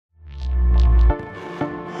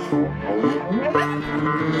Okay,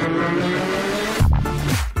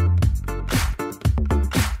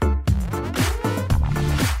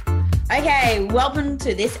 welcome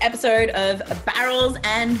to this episode of Barrels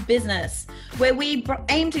and Business, where we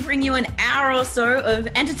aim to bring you an hour or so of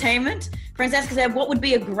entertainment. Francesca said, what would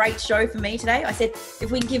be a great show for me today? I said,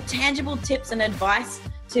 if we can give tangible tips and advice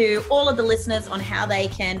to all of the listeners on how they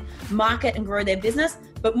can market and grow their business,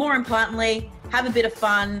 but more importantly, have a bit of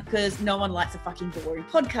fun, because no one likes a fucking boring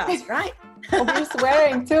podcast, right? Oh, you're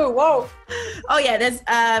swearing too. Whoa. Oh yeah, there's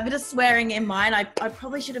a bit of swearing in mine. I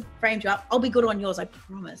probably should have framed you up. I'll be good on yours, I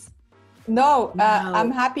promise. No,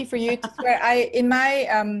 I'm happy for you to swear. In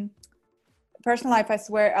my personal life,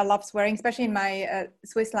 I love swearing, especially in my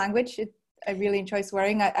Swiss language. I really enjoy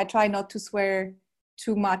swearing. I try not to swear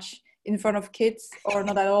too much in front of kids, or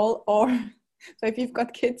not at all. Or so if you've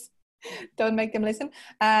got kids, don't make them listen.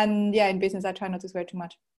 And yeah, in business, I try not to swear too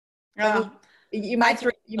much. You might,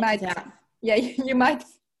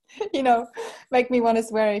 make me want to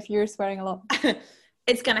swear if you're swearing a lot.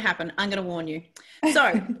 It's going to happen. I'm going to warn you.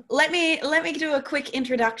 So let me do a quick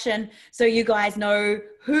introduction so you guys know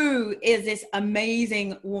who is this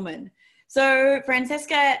amazing woman. So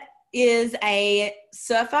Francesca is a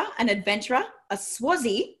surfer, an adventurer, a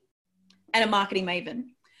Swazi, and a marketing maven.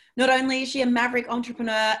 Not only is she a maverick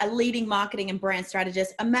entrepreneur, a leading marketing and brand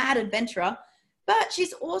strategist, a mad adventurer, but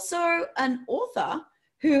she's also an author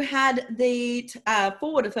who had the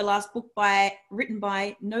foreword of her last book written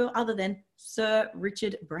by no other than Sir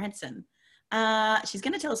Richard Branson. She's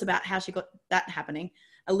going to tell us about how she got that happening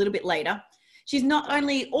a little bit later. She's not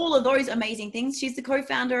only all of those amazing things, she's the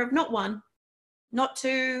co-founder of not one, not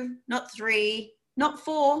two, not three, not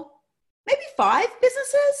four, maybe 5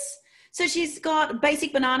 businesses. So she's got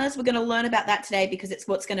Basic Bananas. We're going to learn about that today because it's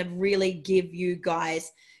what's going to really give you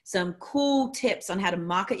guys some cool tips on how to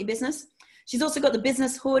market your business. She's also got the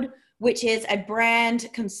Business Hood, which is a brand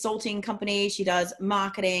consulting company. She does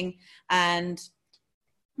marketing and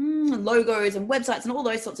logos and websites and all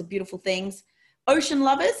those sorts of beautiful things. Ocean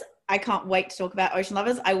Lovers. I can't wait to talk about Ocean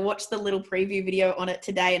Lovers. I watched the little preview video on it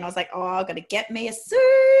today and I was like, oh, I've got to get me a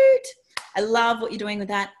suit. I love what you're doing with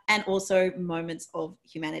that. And also Moments of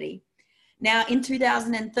Humanity. Now, in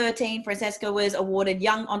 2013, Francesca was awarded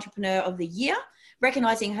Young Entrepreneur of the Year,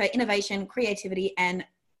 recognizing her innovation, creativity, and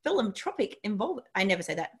philanthropic involvement. I never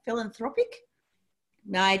say that. Philanthropic?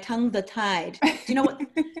 My tongue's the tide. Do you know what?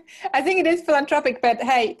 I think it is philanthropic, but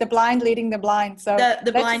hey, the blind leading the blind. So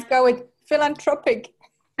let's go with philanthropic.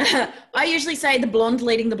 I usually say the blonde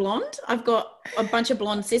leading the blonde. I've got a bunch of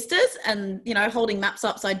blonde sisters and, holding maps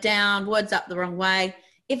upside down, words up the wrong way.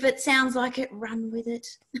 If it sounds like it, run with it.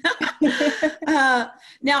 Now,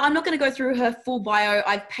 I'm not going to go through her full bio.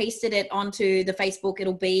 I've pasted it onto the Facebook.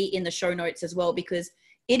 It'll be in the show notes as well, because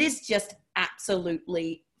it is just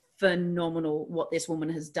absolutely phenomenal what this woman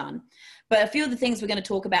has done. But a few of the things we're going to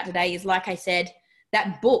talk about today is, like I said,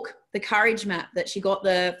 that book, The Courage Map, that she got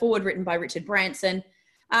the foreword written by Richard Branson.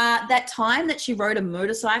 That time that she rode a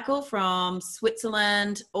motorcycle from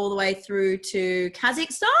Switzerland all the way through to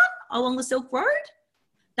Kazakhstan along the Silk Road.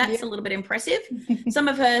 That's a little bit impressive. Some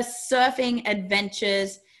of her surfing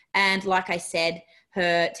adventures and, like I said,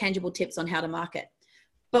 her tangible tips on how to market.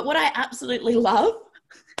 But what I absolutely love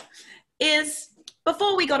is,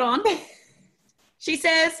 before we got on, she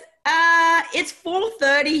says, it's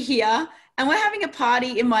 4:30 here and we're having a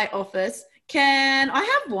party in my office. Can I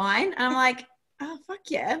have wine? And I'm like, oh, fuck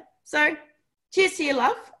yeah. So cheers to you,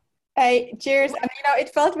 love. Hey, cheers. And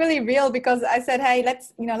it felt really real because I said, hey,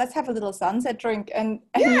 let's have a little sunset drink. And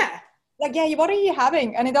yeah. Like, yeah, what are you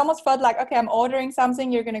having? And it almost felt like, okay, I'm ordering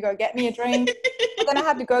something. You're going to go get me a drink. But then I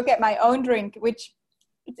have to go get my own drink, which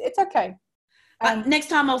it's okay. Next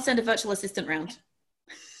time I'll send a virtual assistant round.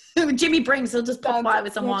 Jimmy Brings, he'll just pop by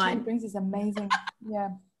with some wine. Jimmy Brings is amazing.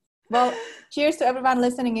 Yeah. Well, cheers to everyone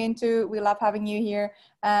listening in. We love having you here.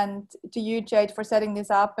 And to you, Jade, for setting this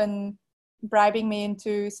up and bribing me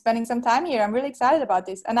into spending some time here. I'm really excited about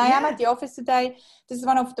this. And I am at the office today. This is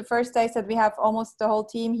one of the first days that we have almost the whole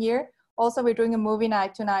team here. Also, we're doing a movie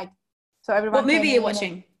night tonight. So everyone. What movie are you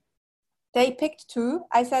watching? They picked 2.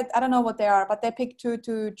 I said, I don't know what they are, but they picked 2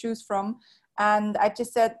 to choose from. And I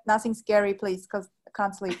just said, nothing scary, please, because I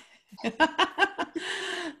can't sleep. Is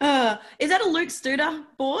that a Luke Studer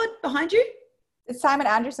board behind you? It's Simon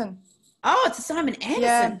Anderson. Oh, it's a Simon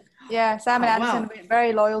Anderson. Yeah, Simon Anderson. Wow. We're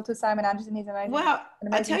very loyal to Simon Anderson. He's amazing. Wow.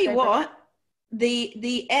 I tell you what,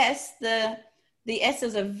 the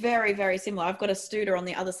S's are very, very similar. I've got a Studer on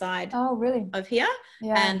the other side. Oh, really? Of here.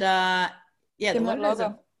 Yeah. And the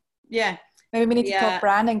logo. Yeah. Maybe we need to talk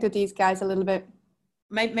branding to these guys a little bit.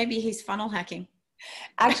 Maybe he's funnel hacking.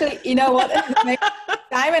 Actually, you know what?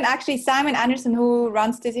 Simon Anderson, who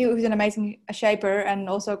runs this, who's an amazing shaper and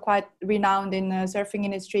also quite renowned in the surfing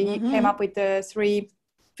industry, he came up with the 3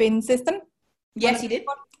 fin system. Yes, he did.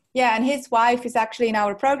 Yeah, and his wife is actually in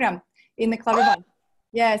our program in the Cleverbond.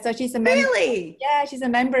 Yeah, so she's a member. Really? Yeah, she's a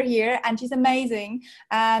member here, and she's amazing.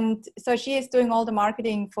 And so she is doing all the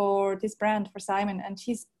marketing for this brand for Simon, and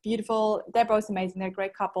she's beautiful. They're both amazing. They're a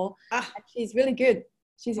great couple. And she's really good.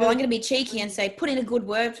 I'm going to be cheeky and say, put in a good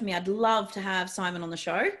word for me. I'd love to have Simon on the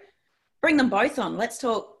show. Bring them both on. Let's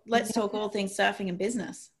talk all things surfing and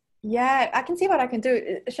business. Yeah, I can see what I can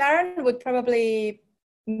do. Sharon would probably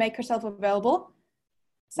make herself available.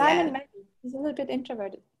 Simon, maybe. He's a little bit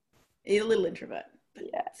introverted. He's a little introvert.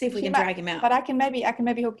 Yeah. See if we can drag him out. But I can maybe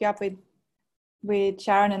hook you up with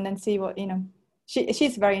Sharon and then see what,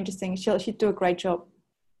 she's very interesting. She'd do a great job.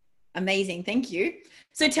 Amazing. Thank you.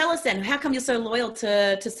 So tell us then, how come you're so loyal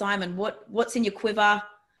to Simon? What's in your quiver?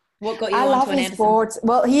 What got you I onto love an his Anderson? sports.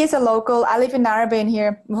 Well, he is a local. I live in Narrabeen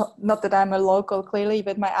here. Well, not that I'm a local, clearly,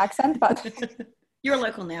 with my accent, but you're a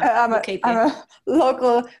local now. I'm a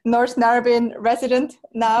local North Narrabeen resident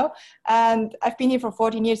now, and I've been here for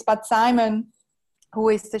 14 years. But Simon, who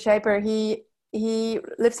is the shaper, he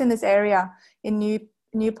lives in this area in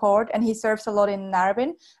Newport, and he surfs a lot in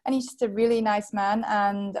Narrabeen, and he's just a really nice man.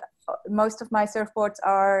 And most of my surfboards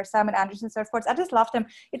are Simon Anderson surfboards. I just love them.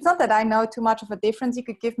 It's not that I know too much of a difference. You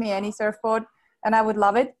could give me any surfboard and I would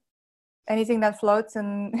love it. Anything that floats.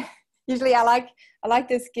 And usually I like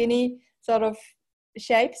the skinny sort of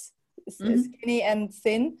shapes, skinny and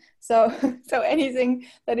thin. So anything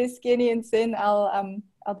that is skinny and thin, I'll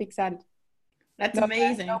be excited. That's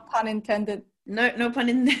amazing. No pun intended. No pun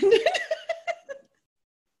intended.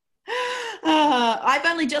 I've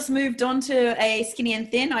only just moved on to a skinny and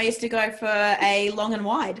thin. I used to go for a long and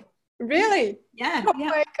wide. Really? Yeah. Oh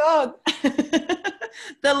my God.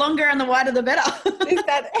 The longer and the wider, the better.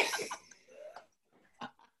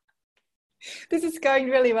 This is going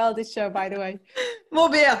really well, this show, by the way. More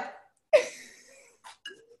beer.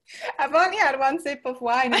 I've only had one sip of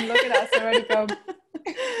wine and look at us already go.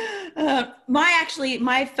 My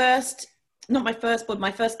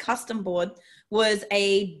first custom board was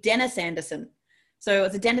a Dennis Anderson. So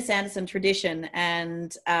it's a Dennis Anderson tradition.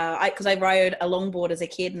 And because I rode a longboard as a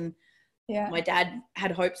kid, and my dad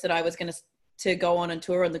had hopes that I was going to go on and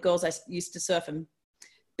tour, and the girls I used to surf and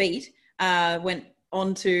beat went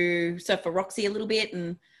on to surf for Roxy a little bit,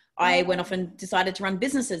 and I went off and decided to run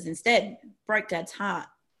businesses instead. Broke Dad's heart.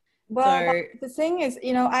 Well, the thing is,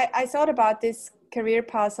 I thought about this career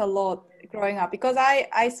path a lot growing up, because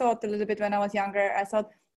I thought a little bit when I was younger. I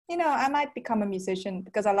thought, I might become a musician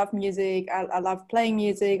because I love music. I love playing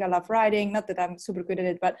music. I love writing. Not that I'm super good at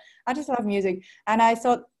it, but I just love music. And I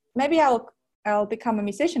thought maybe I'll become a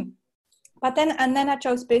musician. But then I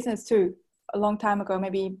chose business too. A long time ago,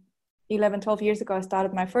 maybe 11, 12 years ago, I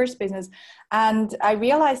started my first business. And I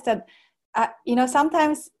realized that,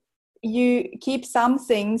 sometimes you keep some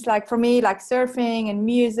things, like for me, like surfing and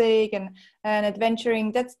music and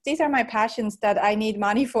adventuring. These are my passions that I need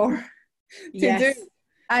money for to do.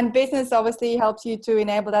 And business obviously helps you to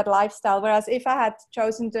enable that lifestyle. Whereas if I had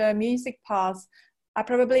chosen the music path, I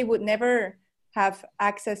probably would never have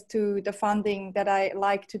access to the funding that I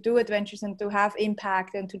like to do adventures and to have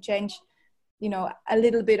impact and to change, a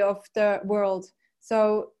little bit of the world.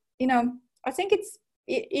 So, I think it's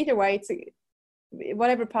either way, it's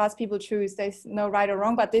whatever path people choose, there's no right or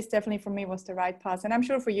wrong, but this definitely for me was the right path. And I'm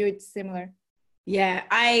sure for you, it's similar. Yeah.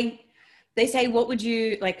 They say, what would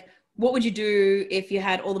you do if you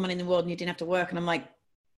had all the money in the world and you didn't have to work? And I'm like,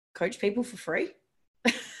 coach people for free.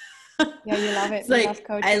 Yeah, you love it. You love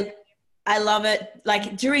coaching. I love it. Like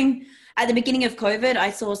at the beginning of COVID,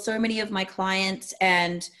 I saw so many of my clients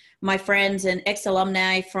and my friends and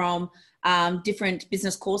ex-alumni from different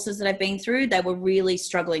business courses that I've been through. They were really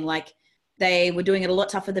struggling. Like they were doing it a lot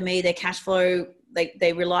tougher than me. Their cash flow,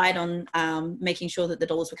 they relied on making sure that the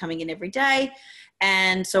dollars were coming in every day.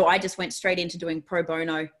 And so I just went straight into doing pro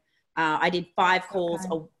bono. I did 5 calls.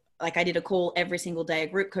 I did a call every single day, a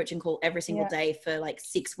group coaching call every single day for like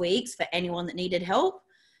 6 weeks for anyone that needed help,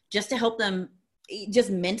 just to help them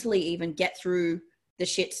just mentally even get through the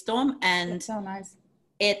shitstorm. And that's so nice.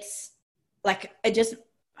 It's like,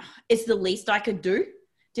 it's the least I could do.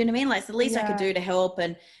 Do you know what I mean? Like it's the least I could do to help.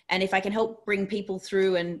 And if I can help bring people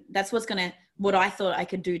through, and that's what I thought I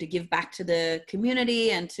could do to give back to the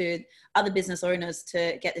community and to other business owners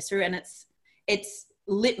to get this through. And it's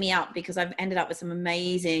lit me up because I've ended up with some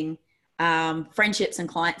amazing friendships and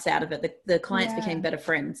clients out of it. The clients became better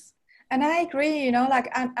friends. And I agree,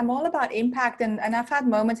 like I'm all about impact, and I've had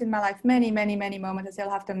moments in my life, many, many, many moments, I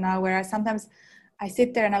still have them now, where I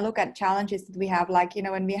sit there and I look at challenges that we have, like, you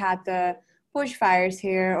know, when we had the bushfires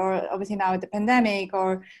here, or obviously now with the pandemic,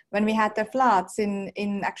 or when we had the floods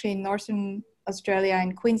in actually in Northern Australia,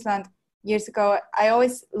 in Queensland years ago, I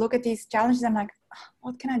always look at these challenges. I'm like,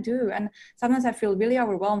 what can I do? And sometimes I feel really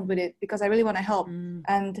overwhelmed with it because I really want to help.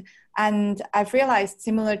 And I've realized,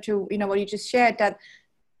 similar to, you know, what you just shared, that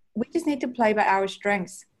we just need to play by our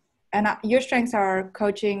strengths. And your strengths are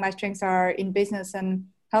coaching, my strengths are in business and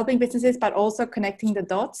helping businesses, but also connecting the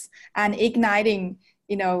dots and igniting,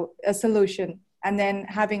 you know, a solution, and then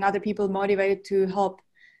having other people motivated to help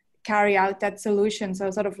carry out that solution. So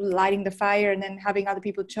sort of lighting the fire and then having other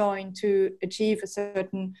people join to achieve a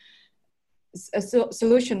certain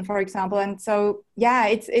solution, for example. And so, yeah,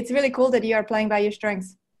 it's really cool that you are playing by your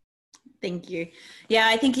strengths. Thank you. Yeah,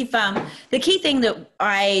 I think if the key thing that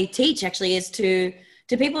I teach actually is to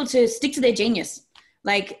people to stick to their genius.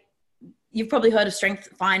 Like, you've probably heard of Strength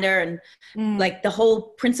Finder and like the whole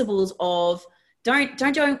principles of don't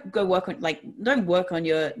go work on, like, don't work on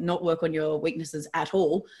your weaknesses at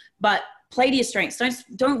all, but play to your strengths.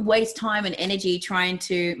 Don't waste time and energy trying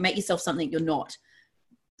to make yourself something you're not.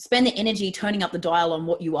 Spend the energy turning up the dial on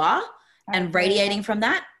what you are and radiating from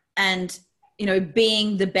that, and, you know,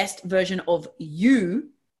 being the best version of you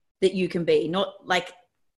that you can be. Not like,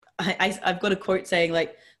 I've got a quote saying,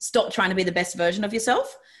 like, stop trying to be the best version of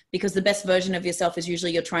yourself, because the best version of yourself is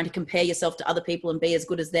usually you're trying to compare yourself to other people and be as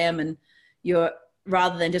good as them. And you're,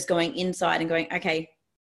 rather than just going inside and going, okay,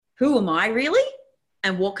 who am I really?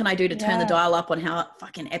 And what can I do to turn the dial up on how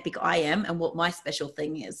fucking epic I am and what my special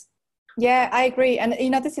thing is? Yeah, I agree. And, you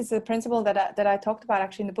know, this is a principle that I talked about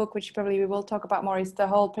actually in the book, which probably we will talk about more, is the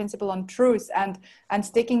whole principle on truth and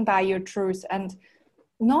sticking by your truth and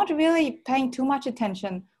not really paying too much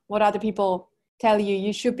attention what other people tell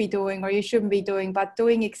you should be doing or you shouldn't be doing, but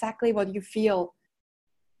doing exactly what you feel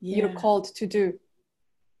you're called to do.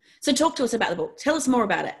 So talk to us about the book. Tell us more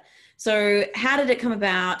about it. So how did it come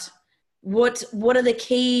about? What are the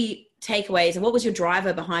key takeaways, and what was your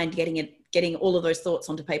driver behind getting all of those thoughts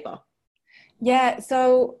onto paper? Yeah,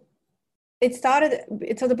 so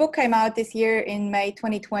the book came out this year in May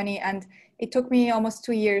 2020, and it took me almost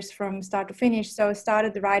 2 years from start to finish. So I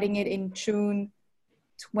started writing it in June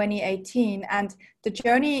 2018, and the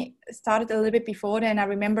journey started a little bit before then. I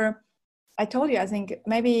remember I told you, I think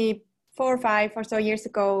maybe 4 or 5 or so years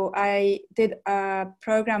ago, I did a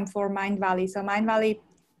program for Mindvalley. So Mindvalley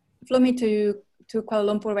flew me to Kuala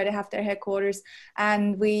Lumpur, where they have their headquarters,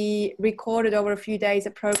 and we recorded over a few days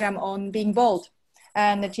a program on being bold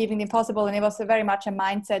and achieving the impossible. And it was very much a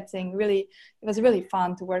mindset thing. Really, it was really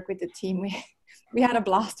fun to work with the team. We had a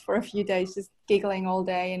blast for a few days, just giggling all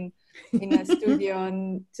day and in a studio,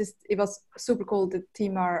 and just, it was super cool. The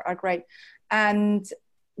team are great. And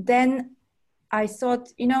then I thought,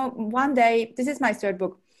 you know, one day, this is my third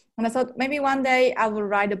book, and I thought maybe one day I will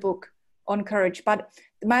write a book on courage. But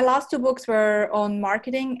my last 2 books were on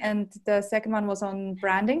marketing, and the second one was on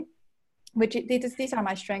branding, which these are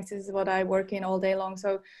my strengths. This is what I work in all day long.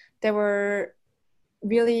 So they were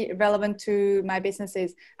really relevant to my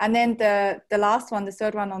businesses. And then the last one, the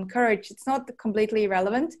third one on courage, it's not completely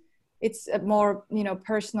relevant. It's more, you know,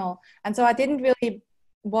 personal. And so I didn't really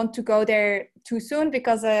want to go there too soon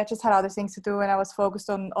because I just had other things to do and I was focused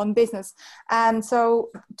on business. And so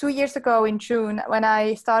 2 years ago in June, when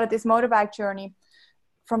I started this motorbike journey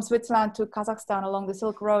from Switzerland to Kazakhstan along the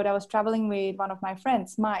Silk Road, I was traveling with one of my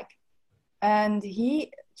friends, Mike, and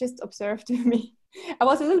he just observed me. I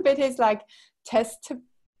was a little bit his like test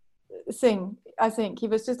thing. I think he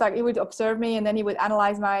was just like, he would observe me and then he would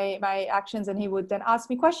analyze my actions, and he would then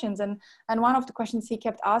ask me questions. And one of the questions he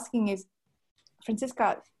kept asking is,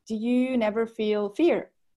 Franziska, do you never feel fear?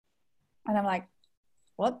 And I'm like,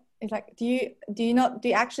 what? It's like, do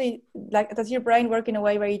you actually, like, does your brain work in a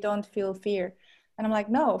way where you don't feel fear? And I'm like,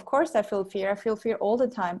 no, of course I feel fear. I feel fear all the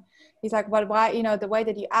time. He's like, well, why, you know, the way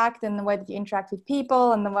that you act and the way that you interact with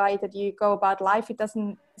people and the way that you go about life, it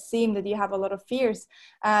doesn't seem that you have a lot of fears.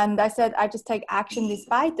 And I said, I just take action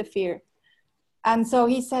despite the fear. And so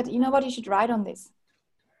he said, you know what, you should write on this.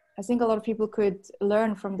 I think a lot of people could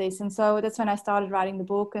learn from this. And so that's when I started writing the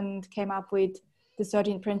book and came up with the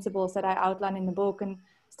 13 principles that I outline in the book, and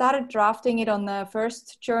started drafting it on the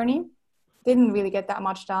first journey. Didn't really get that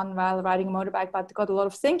much done while riding a motorbike, but got a lot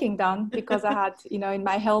of thinking done because I had, you know, in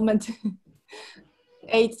my helmet,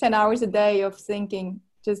 8-10 hours a day of thinking,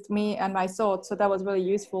 just me and my thoughts. So that was really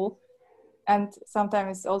useful. And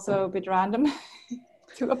sometimes it's also a bit random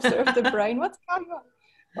to observe the brain. What's going on?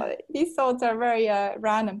 But these thoughts are very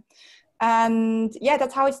random. And yeah,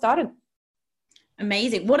 that's how it started.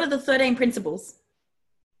 Amazing. What are the 13 principles?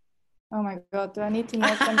 Oh my God, do I need to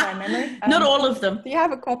know them by memory? Not all of them. Do you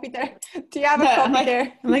have a copy there? Do you have a copy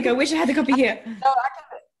there? I'm like, I wish I had the copy here. No,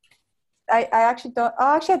 I actually don't.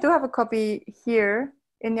 Oh, actually, I do have a copy here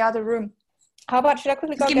in the other room. How about, should I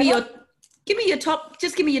quickly go give me your top.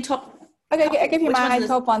 Just give me your top. Okay, I'll give you my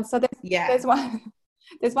top one. So there's one.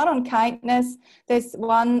 There's one on kindness. There's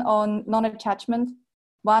one on non-attachment.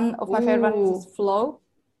 One of my favorite ones is flow.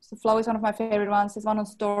 So flow is one of my favorite ones. There's one on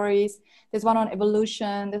stories. There's one on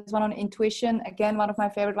evolution. There's one on intuition. Again, one of my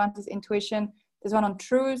favorite ones is intuition. There's one on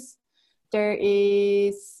truth. There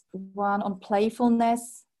is one on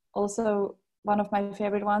playfulness. Also one of my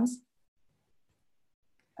favorite ones.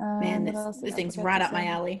 Man, this thing's right up my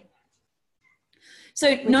alley.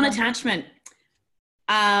 So non-attachment.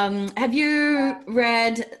 Have you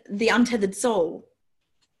read The Untethered Soul?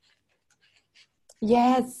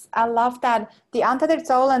 Yes, I love that. The Untethered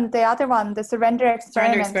Soul and the other one, The Surrender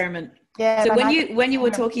Experiment. Yeah. So when you were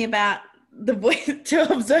talking about the voice,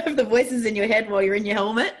 to observe the voices in your head while you're in your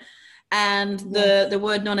helmet, and the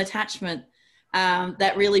word non-attachment,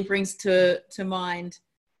 that really brings to mind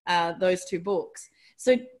those two books.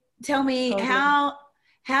 So tell me, how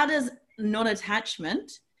does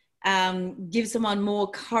non-attachment give someone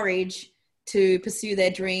more courage to pursue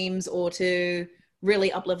their dreams or to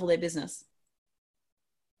really up-level their business?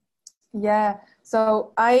 Yeah,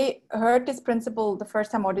 so I heard this principle the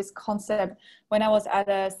first time, or this concept, when I was at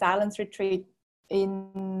a silence retreat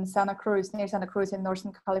in Santa Cruz, near Santa Cruz in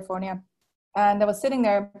Northern California. And I was sitting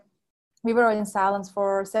there. We were in silence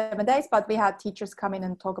for 7 days, but we had teachers come in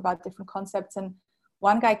and talk about different concepts. And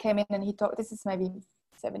one guy came in and he talked, this is maybe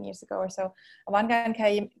 7 years ago or so. One guy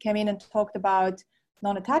came in and talked about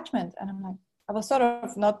non-attachment. And I'm like, I was sort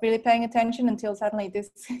of not really paying attention until suddenly this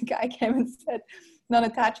guy came and said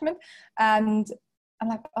non-attachment. And I'm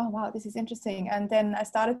like, oh, wow, this is interesting. And then I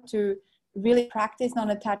started to really practice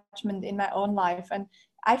non-attachment in my own life. And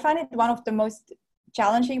I find it one of the most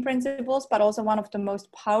challenging principles, but also one of the most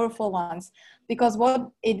powerful ones, because what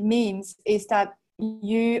it means is that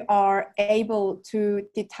you are able to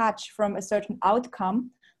detach from a certain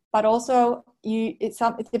outcome, but also it's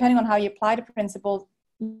depending on how you apply the principle,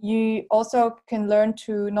 you also can learn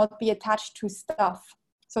to not be attached to stuff.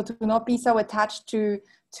 So to not be so attached to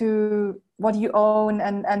what you own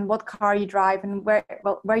and what car you drive and where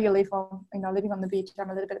you live. Well, living on the beach,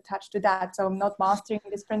 I'm a little bit attached to that. So I'm not mastering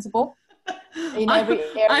this principle in every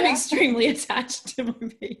area. I'm extremely attached to my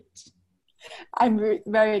beach. I'm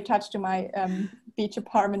very attached to my beach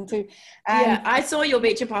apartment too. And I saw your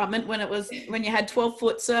beach apartment when you had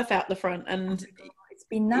 12-foot surf out the front, and it's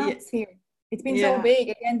been nuts here. It's been so big.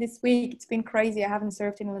 Again, this week, it's been crazy. I haven't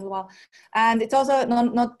surfed in a little while. And it's also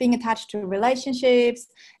not being attached to relationships,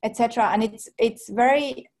 etc. And it's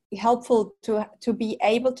very helpful to be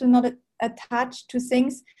able to not attach to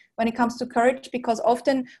things when it comes to courage, because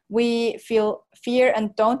often we feel fear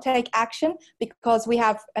and don't take action because we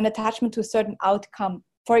have an attachment to a certain outcome.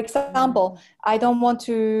 For example, I don't want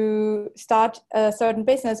to start a certain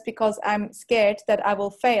business because I'm scared that I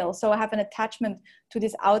will fail. So I have an attachment to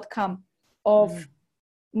this outcome of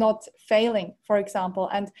not failing, for example.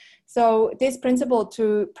 And so this principle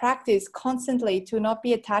to practice constantly, to not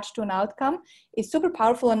be attached to an outcome, is super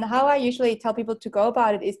powerful. And how I usually tell people to go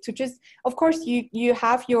about it is to just, of course, you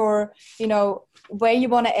have your, where you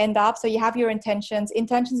want to end up. So you have your intentions.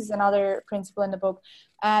 Intentions is another principle in the book.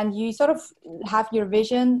 And you sort of have your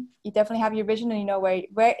vision. You definitely have your vision, and you know where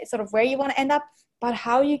you want to end up. But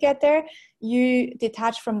how you get there, you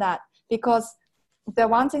detach from that. Because the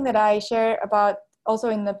one thing that I share about also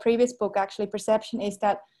in the previous book, actually, Perception, is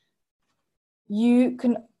that you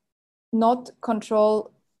can not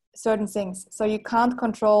control certain things. So you can't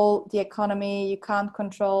control the economy. You can't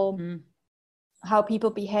control how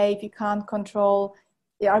people behave. You can't control,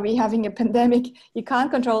 are we having a pandemic? You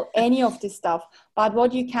can't control any of this stuff. But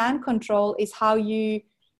what you can control is how you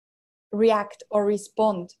react or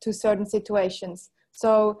respond to certain situations.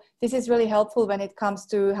 So this is really helpful when it comes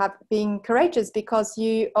to being courageous, because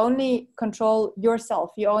you only control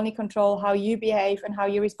yourself. You only control how you behave and how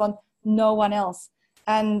you respond, no one else.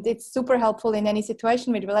 And it's super helpful in any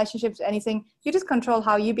situation, with relationships, anything. You just control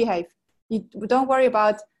how you behave. You don't worry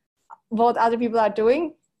about what other people are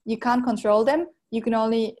doing. You can't control them. You can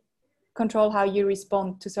only control how you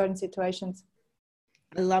respond to certain situations.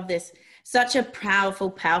 I love this. Such a powerful,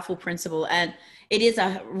 powerful principle. And it is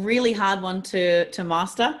a really hard one to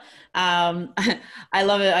master. I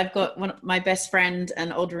love it. I've got my best friend,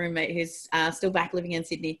 an older roommate who's still back living in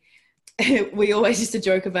Sydney. We always used to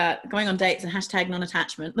joke about going on dates and hashtag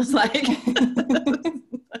non-attachment. It's like,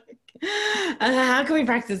 how can we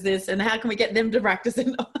practice this? And how can we get them to practice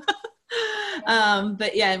it?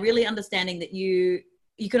 But yeah, really understanding that you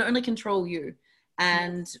can only control you.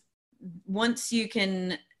 And once you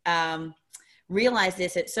can realize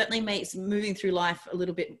this, it certainly makes moving through life a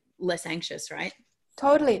little bit less anxious, right?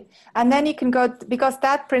 Totally. And then you can go, because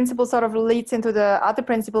that principle sort of leads into the other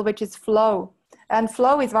principle, which is flow. And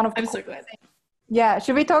flow is one of the... I'm so glad. Yeah.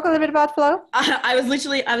 Should we talk a little bit about flow? I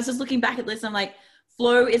was just looking back at this and I'm like,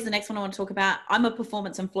 flow is the next one I want to talk about. I'm a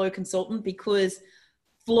performance and flow consultant because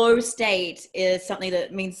flow state is something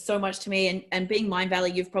that means so much to me. And being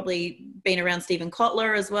Mindvalley, you've probably been around Stephen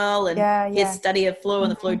Kotler as well, and his study of flow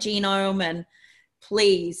and the flow genome. And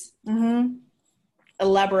please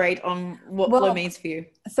elaborate on what flow means for you.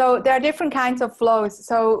 So there are different kinds of flows.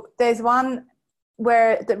 So there's one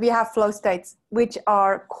where we have flow states, which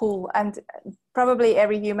are cool, and probably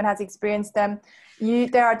every human has experienced them.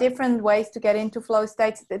 There are different ways to get into flow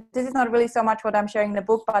states. This is not really so much what I'm sharing in the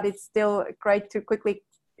book, but it's still great to quickly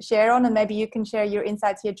share on, and maybe you can share your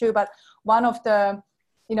insights here too. But one of the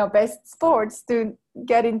best sports to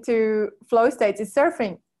get into flow states is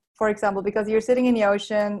surfing, for example, because you're sitting in the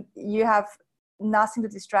ocean, you have nothing to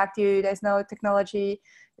distract you, there's no technology,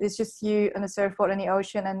 it's just you on a surfboard in the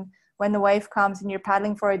ocean, and when the wave comes and you're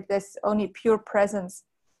paddling for it, there's only pure presence.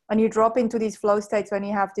 And you drop into these flow states when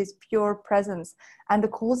you have this pure presence. And the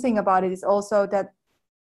cool thing about it is also that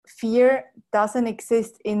fear doesn't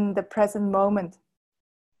exist in the present moment.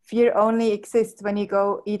 Fear only exists when you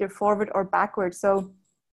go either forward or backward. So,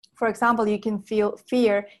 for example, you can feel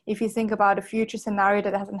fear if you think about a future scenario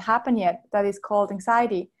that hasn't happened yet, that is called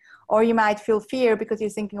anxiety. Or you might feel fear because you're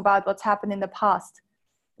thinking about what's happened in the past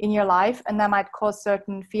in your life, and that might cause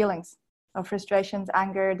certain feelings of frustrations,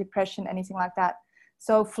 anger, depression, anything like that.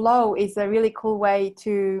 So flow is a really cool way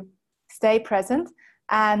to stay present.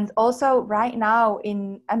 And also right now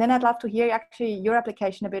and then I'd love to hear actually your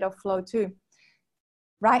application a bit of flow too.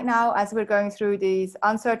 Right now, as we're going through these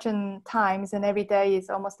uncertain times, and every day is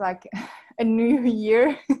almost like a new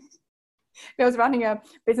year. I was running a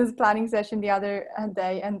business planning session the other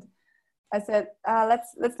day, and I said,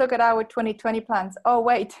 let's look at our 2020 plans. Oh,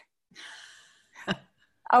 wait.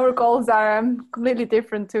 Our goals are completely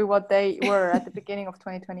different to what they were at the beginning of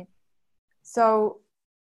 2020. So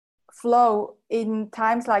flow in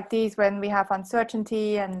times like these, when we have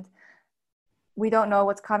uncertainty and we don't know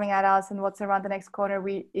what's coming at us and what's around the next corner,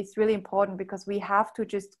 it's really important, because we have to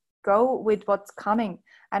just go with what's coming,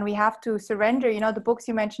 and we have to surrender. The books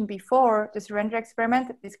you mentioned before, the Surrender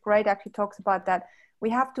Experiment, is great, actually talks about that. We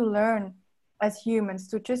have to learn as humans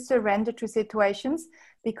to just surrender to situations,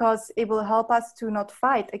 because it will help us to not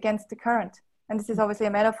fight against the current. And this is obviously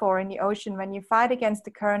a metaphor in the ocean. When you fight against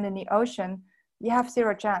the current in the ocean, you have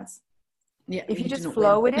zero chance. Yeah, if you just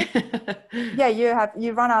flow with it,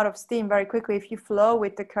 you run out of steam very quickly. If you flow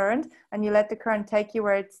with the current and you let the current take you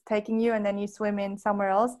where it's taking you, and then you swim in somewhere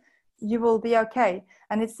else, you will be okay.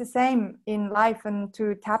 And it's the same in life. And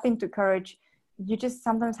to tap into courage, you just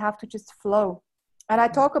sometimes have to just flow. And I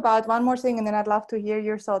talk about one more thing, and then I'd love to hear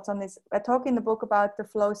your thoughts on this. I talk in the book about the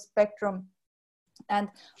flow spectrum. And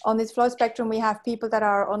on this flow spectrum, we have people that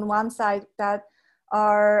are on one side, that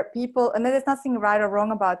are people, and there's nothing right or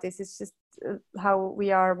wrong about this. It's just how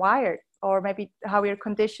we are wired, or maybe how we are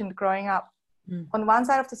conditioned growing up. On one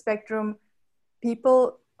side of the spectrum,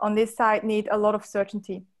 people on this side need a lot of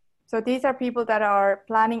certainty. So these are people that are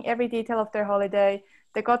planning every detail of their holiday.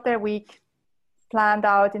 They got their week planned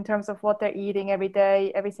out in terms of what they're eating every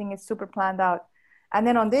day. Everything is super planned out. And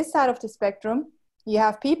then on this side of the spectrum, you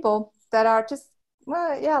have people that are just,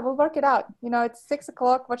 we'll work it out. It's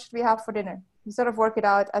 6:00. What should we have for dinner? You sort of work it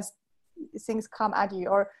out as things come at you.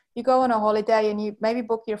 Or you go on a holiday and you maybe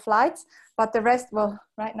book your flights, but the rest, well,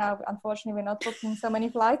 right now, unfortunately, we're not booking so many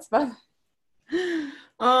flights, but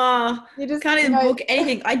you just can't even book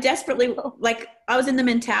anything. I desperately, I was in the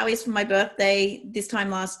Mentawais for my birthday this time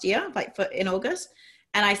last year, in August.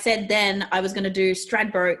 And I said then I was going to do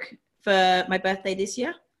Stradbroke for my birthday this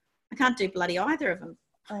year. I can't do bloody either of them.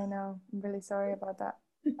 I know. I'm really sorry about that.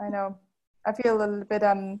 I know. I feel a little bit,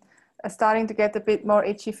 starting to get a bit more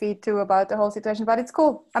itchy feet too about the whole situation, but it's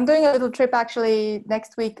cool. I'm doing a little trip actually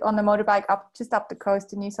next week on a motorbike up the coast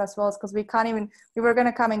to New South Wales, because we were going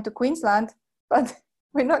to come into Queensland, but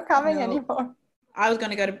we're not coming anymore. I was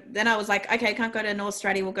going to then I was like, okay, can't go to North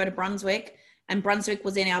Straddie, we'll go to Brunswick. And Brunswick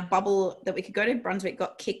was in our bubble that we could go to. Brunswick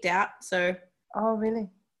got kicked out. So. Oh, really?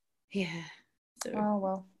 Yeah. So, oh,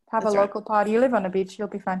 well, have a local party. You live on a beach, you'll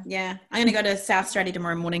be fine. Yeah. I'm going to go to South Straddie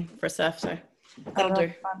tomorrow morning for a surf. So that'll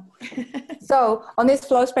do. So on this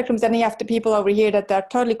flow spectrum, then you have the people over here that they're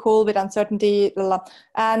totally cool with uncertainty.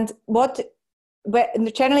 And what but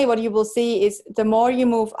generally what you will see is the more you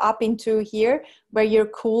move up into here, where you're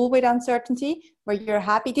cool with uncertainty, where you're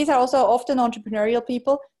happy. These are also often entrepreneurial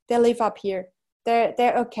people. They live up here.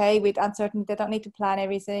 They're okay with uncertainty. They don't need to plan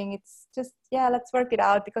everything. It's just, yeah, let's work it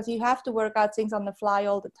out, because you have to work out things on the fly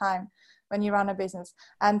all the time when you run a business.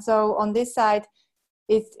 And so on this side,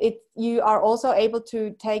 you are also able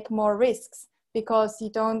to take more risks because you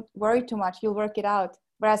don't worry too much. You'll work it out.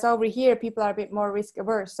 Whereas over here, people are a bit more risk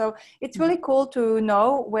averse. So it's really cool to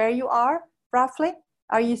know where you are roughly.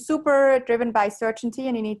 Are you super driven by certainty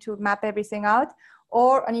and you need to map everything out,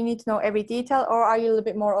 and you need to know every detail, or are you a little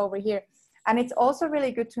bit more over here? And it's also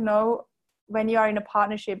really good to know when you are in a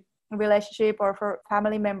partnership, relationship, or for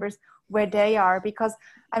family members, where they are. Because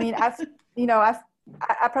I mean,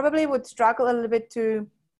 I probably would struggle a little bit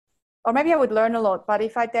or maybe I would learn a lot, but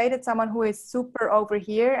if I dated someone who is super over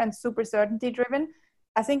here and super certainty driven,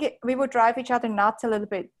 I think we would drive each other nuts a little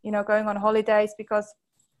bit, going on holidays, because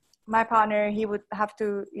my partner, he would have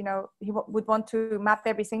to, he would want to map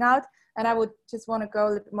everything out, and I would just want to go a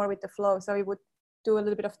little bit more with the flow. So he would do a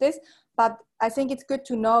little bit of this, but I think it's good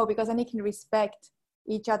to know, because then you can respect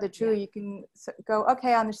each other too. You can go,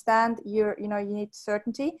 okay, I understand you need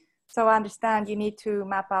certainty. So I understand you need to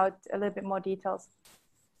map out a little bit more details.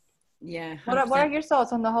 Yeah. What are your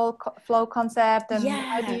thoughts on the whole flow concept, and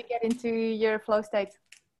how do you get into your flow state?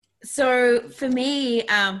 So for me,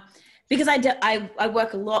 because I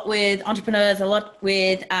work a lot with entrepreneurs, a lot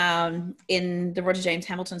with in the Roger James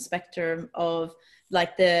Hamilton spectrum of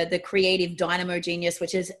like the creative dynamo genius,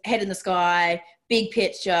 which is head in the sky, big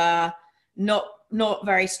picture, not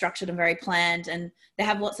very structured and very planned, and they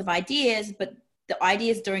have lots of ideas, but the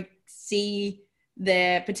ideas don't see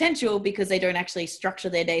their potential because they don't actually structure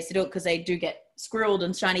their days to do it, because they do get squirreled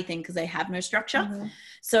and shiny thing because they have no structure. Mm-hmm.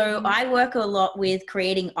 So I work a lot with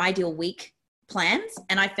creating ideal week plans,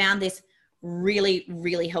 and I found this really,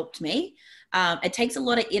 really helped me. It takes a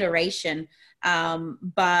lot of iteration,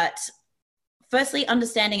 but firstly,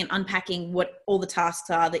 understanding and unpacking what all the tasks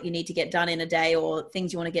are that you need to get done in a day, or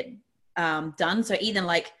things you want to get done. So even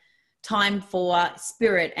like time for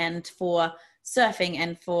spirit and for surfing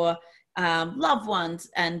and for loved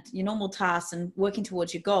ones and your normal tasks and working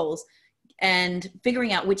towards your goals, and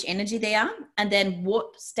figuring out which energy they are, and then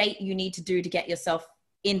what state you need to do to get yourself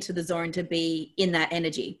into the zone to be in that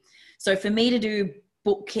energy. So for me to do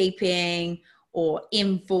bookkeeping or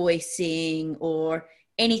invoicing or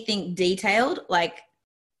anything detailed, like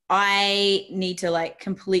I need to like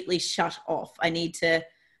completely shut off. I need to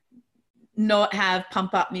not have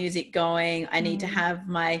pump up music going. I need to have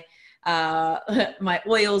my my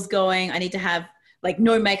oils going. I need to have like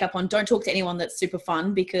no makeup on. Don't talk to anyone that's super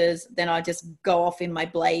fun, because then I just go off in my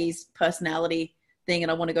blaze personality thing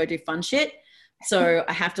and I want to go do fun shit. So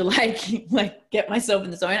I have to like get myself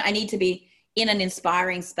in the zone. I need to be in an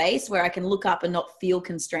inspiring space where I can look up and not feel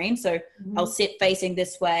constrained. So I'll sit facing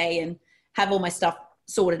this way and have all my stuff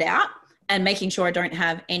sorted out, and making sure I don't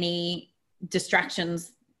have any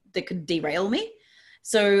distractions that could derail me.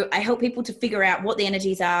 So I help people to figure out what the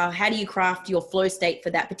energies are. How do you craft your flow state for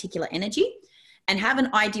that particular energy, and have an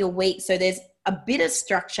ideal week? So there's a bit of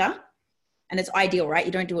structure, and it's ideal, right?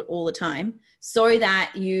 You don't do it all the time, so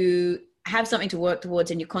that you have something to work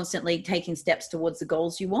towards and you're constantly taking steps towards the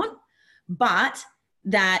goals you want, but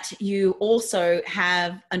that you also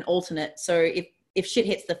have an alternate. So if shit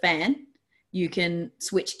hits the fan, you can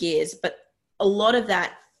switch gears. But a lot of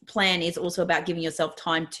that plan is also about giving yourself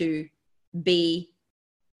time to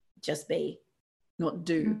just be, not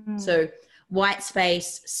do. So white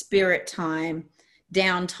space, spirit time,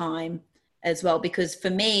 downtime as well. Because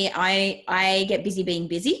for me, I get busy being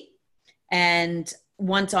busy. And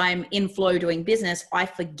once I'm in flow doing business, I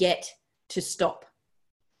forget to stop.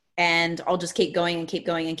 And I'll just keep going and keep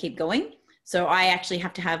going and keep going. So I actually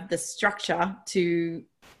have to have the structure to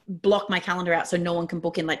block my calendar out so no one can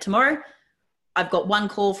book in. Like tomorrow, I've got one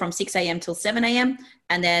call from 6 a.m. till 7 a.m.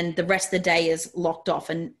 and then the rest of the day is locked off.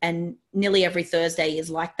 And nearly every Thursday is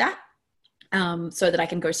like that, so that I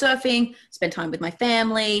can go surfing, spend time with my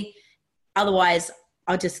family. Otherwise,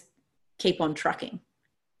 I'll just keep on trucking.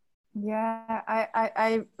 Yeah,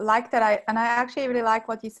 I like that. And I actually really like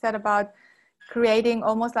what you said about creating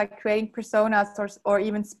personas or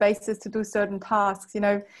even spaces to do certain tasks.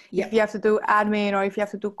 If you have to do admin, or if you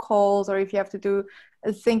have to do calls, or if you have to do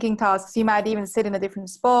thinking tasks, you might even sit in a different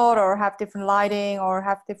spot or have different lighting or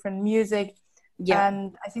have different music.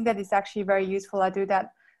 And I think that is actually very useful. I do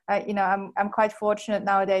that. I'm quite fortunate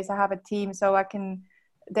nowadays. I have a team, so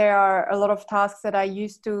there are a lot of tasks that I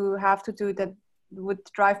used to have to do that would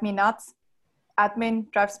drive me nuts.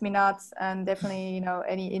 admin drives me nuts, and definitely, you know,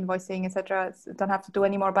 any invoicing, etc. Don't have to do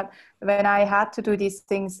anymore. But when I had to do these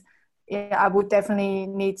things, yeah, I would definitely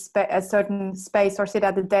need a certain space, or sit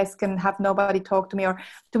at the desk and have nobody talk to me. Or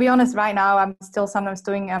to be honest, right now I'm still sometimes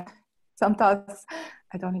doing some tasks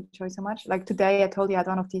I don't enjoy so much. Like today, I told you, at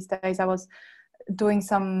one of these days I was doing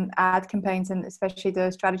some ad campaigns, and especially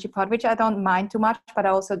the strategy part, which I don't mind too much, but I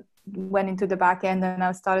also went into the back end and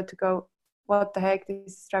I started to go, what the heck, this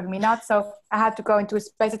is driving me nuts. So I had to go into a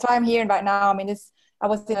space. That's why I'm here right now. I mean, I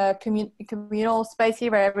was in a communal space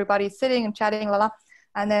here where everybody's sitting and chatting,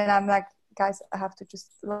 and then I'm like, guys, I have to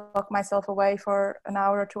just lock myself away for an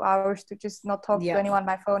hour or 2 hours to just not talk to anyone.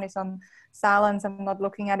 My phone is on silence. I'm not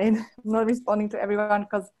looking at it. I'm not responding to everyone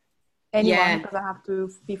because I have to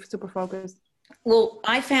be super focused. Well,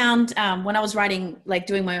 I found when I was writing, like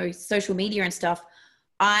doing my social media and stuff,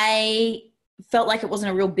 I felt like it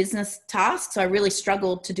wasn't a real business task. So I really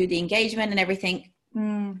struggled to do the engagement and everything.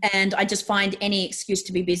 And I just find any excuse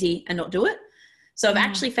to be busy and not do it. So I've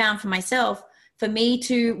actually found for myself, for me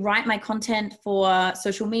to write my content for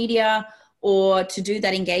social media or to do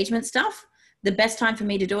that engagement stuff, the best time for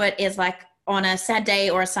me to do it is like on a Saturday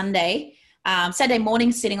or a Sunday. Saturday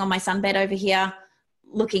morning, sitting on my sunbed over here,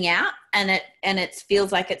 looking out, and it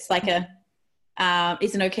feels like it's like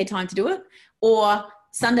is an okay time to do it. Or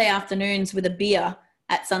Sunday afternoons with a beer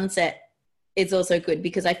at sunset is also good,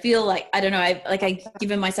 because I feel like, I don't know, I've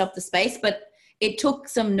given myself the space, but it took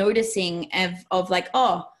some noticing of like,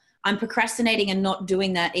 oh, I'm procrastinating and not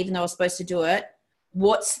doing that even though I was supposed to do it.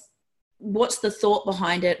 What's the thought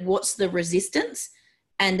behind it? What's the resistance?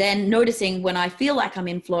 And then noticing when I feel like I'm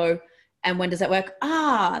in flow, and when does that work?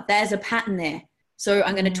 There's a pattern there. So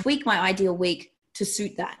I'm going to tweak my ideal week to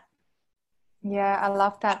suit that. Yeah, I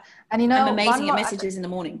love that. And, you know, I'm amazing at messages in the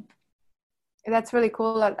morning. That's really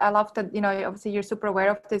cool. I love that, you know, obviously you're super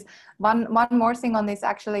aware of this. One more thing on this,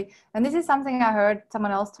 actually, and this is something I heard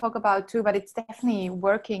someone else talk about too, but it's definitely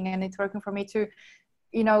working, and it's working for me too.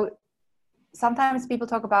 You know, sometimes people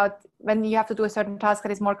talk about when you have to do a certain task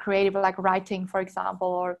that is more creative, like writing, for example,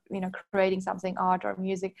 or, you know, creating something, art or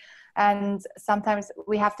music. And sometimes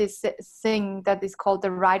we have this thing that is called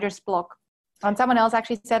the writer's block. And someone else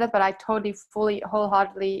actually said it, but I totally, fully,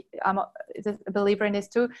 wholeheartedly, I'm a believer in this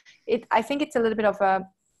too. I think it's a little bit of a,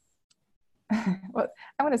 well,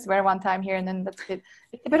 I'm going to swear one time here and then that's it.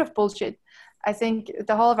 It's a bit of bullshit. I think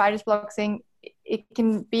the whole writer's block thing, it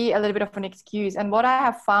can be a little bit of an excuse. And what I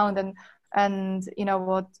have found, and you know,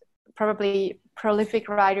 what probably prolific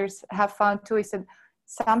writers have found too, is that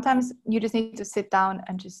sometimes you just need to sit down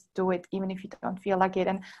and just do it, even if you don't feel like it.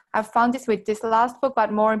 And I've found this with this last book,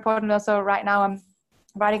 but more important also, right now I'm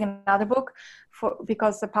writing another book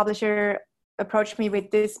because the publisher approached me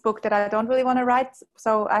with this book that I don't really want to write.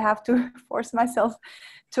 So I have to force myself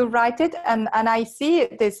to write it. And I see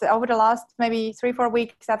this over the last maybe 3-4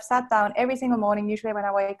 weeks. I've sat down every single morning, usually when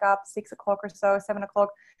I wake up 6 o'clock or so, 7 o'clock,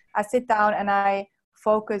 I sit down and I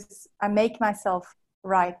focus, I make myself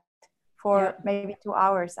write for maybe 2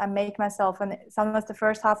 hours. I make myself, and sometimes the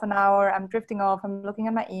first half an hour, I'm drifting off, I'm looking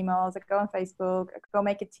at my emails, I go on Facebook, I go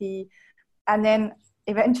make a tea. And then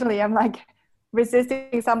eventually I'm like resisting.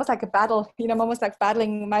 It's almost like a battle, you know, I'm almost like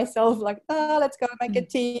battling myself, like, let's go make a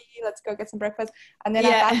tea, let's go get some breakfast. And then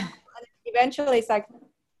and eventually it's like,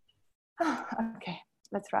 okay,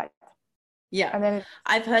 let's write. Yeah. And then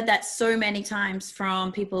I've heard that so many times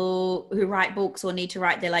from people who write books or need to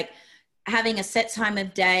write. They're like having a set time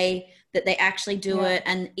of day that they actually do it.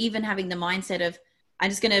 And even having the mindset of, I'm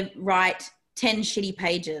just going to write 10 shitty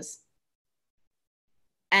pages,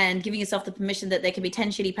 and giving yourself the permission that there can be 10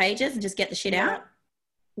 shitty pages and just get the shit out.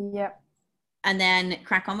 Yeah. And then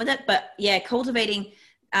crack on with it. But yeah, cultivating,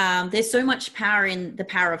 there's so much power in the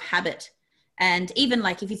power of habit. And even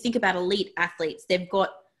like, if you think about elite athletes, they've got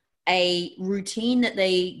a routine that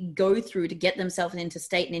they go through to get themselves into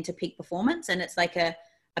state and into peak performance. And it's like a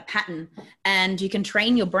pattern, and you can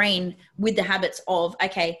train your brain with the habits of,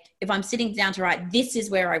 okay, if I'm sitting down to write, this is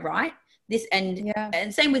where I write this. And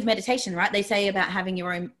same with meditation, right? They say about having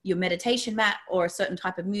your meditation mat or a certain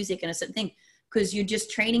type of music and a certain thing, because you're just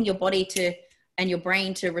training your body and your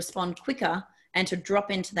brain to respond quicker and to drop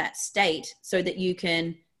into that state so that you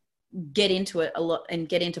can get into it a lot and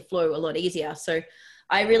get into flow a lot easier. So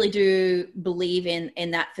I really do believe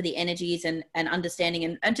in that for the energies and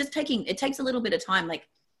understanding and just it takes a little bit of time, like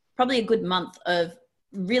probably a good month of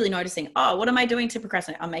really noticing, what am I doing to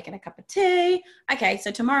procrastinate? I'm making a cup of tea. Okay,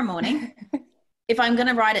 so tomorrow morning, if I'm going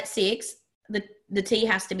to write at 6, the tea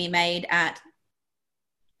has to be made at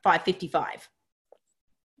 5:55,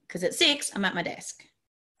 because at 6, I'm at my desk.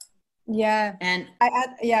 Yeah. And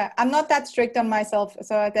I'm not that strict on myself.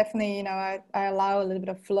 So I definitely, you know, I allow a little bit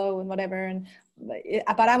of flow and whatever.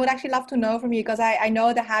 But I would actually love to know from you, because I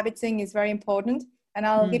know the habit thing is very important, and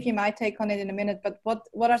I'll give you my take on it in a minute. But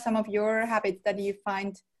what are some of your habits that you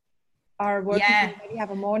find are working? Yeah. Maybe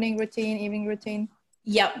have a morning routine, evening routine?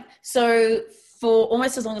 Yep. So for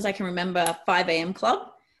almost as long as I can remember, 5 a.m.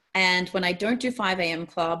 club. And when I don't do 5 a.m.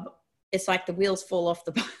 club, it's like the wheels fall off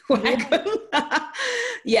the wagon.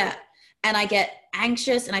 Yeah. And I get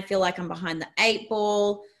anxious and I feel like I'm behind the 8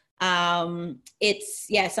 ball. It's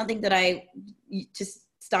something that I just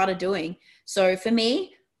started doing. So for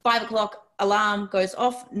me, 5 o'clock alarm goes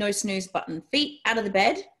off, no snooze button, feet out of the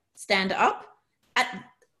bed, stand up.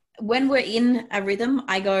 When we're in a rhythm,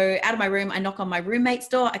 I go out of my room, I knock on my roommate's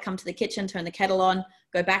door, I come to the kitchen, turn the kettle on,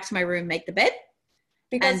 go back to my room, make the bed.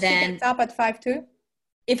 Because she gets up at 5 too?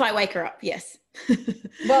 If I wake her up, yes.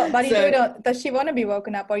 Well, but does she want to be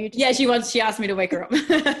woken up, or you just... Yeah, she asked me to wake her up.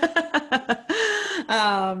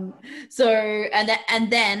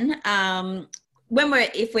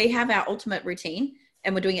 If we have our ultimate routine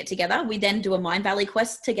and we're doing it together, we then do a Mindvalley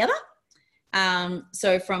quest together.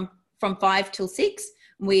 So from 5 till 6,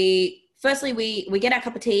 we get our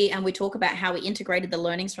cup of tea and we talk about how we integrated the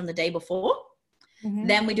learnings from the day before. Mm-hmm.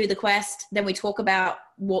 Then we do the quest. Then we talk about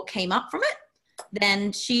what came up from it.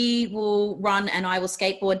 Then she will run and I will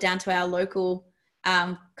skateboard down to our local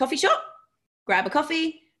coffee shop, grab a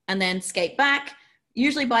coffee, and then skate back.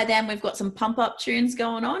 Usually by then we've got some pump up tunes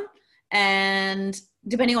going on, and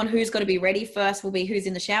depending on who's got to be ready first will be who's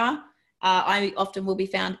in the shower. I often will be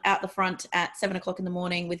found out the front at 7 o'clock in the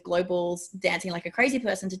morning with glow balls, dancing like a crazy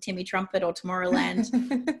person to Timmy Trumpet or Tomorrowland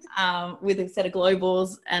with a set of glow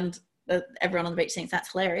balls, and everyone on the beach thinks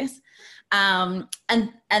that's hilarious. And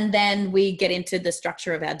then we get into the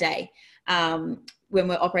structure of our day when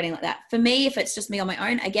we're operating like that. For me, if it's just me on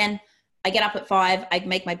my own, again, I get up at 5, I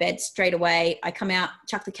make my bed straight away. I come out,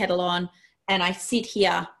 chuck the kettle on, and I sit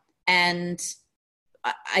here, and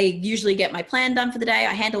I usually get my plan done for the day.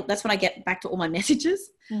 That's when I get back to all my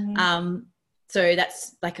messages. Mm-hmm. So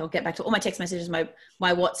that's like, I'll get back to all my text messages, my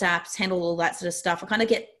WhatsApps, handle all that sort of stuff. I kind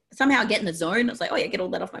of somehow get in the zone. It's like, oh yeah, get all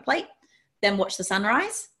that off my plate. Then watch the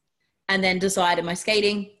sunrise, and then decide, am I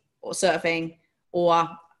skating or surfing, or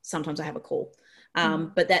sometimes I have a call.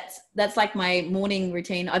 But that's like my morning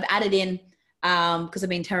routine. I've added in, because I've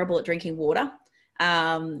been terrible at drinking water.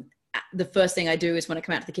 The first thing I do is when I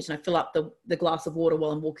come out to the kitchen, I fill up the glass of water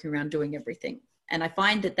while I'm walking around doing everything. And I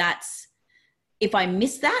find that's, if I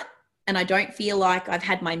miss that and I don't feel like I've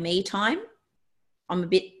had my me time, I'm a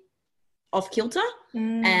bit off kilter.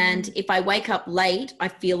 And if I wake up late, I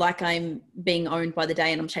feel like I'm being owned by the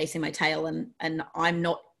day and I'm chasing my tail, and I'm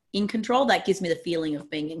not in control. That gives me the feeling of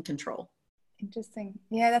being in control. Interesting.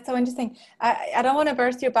 Yeah, that's so interesting. I don't want to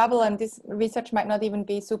burst your bubble, and this research might not even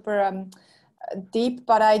be super deep,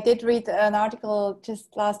 but I did read an article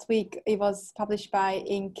just last week. It was published by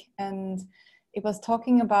Inc. and it was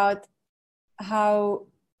talking about how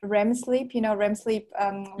REM sleep, REM sleep,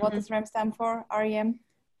 what does REM stand for? REM?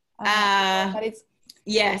 But it's...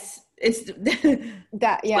 Yes, it's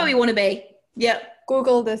that, yeah. Where we want to be. Yep.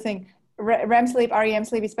 Google the thing. REM sleep, REM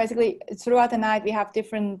sleep is basically throughout the night we have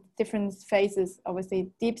different phases. Obviously,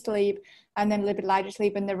 deep sleep and then a little bit lighter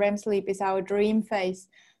sleep, and the REM sleep is our dream phase.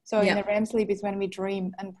 So in the REM sleep is when we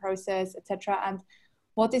dream and process, etc. And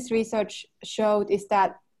what this research showed is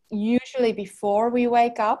that usually before we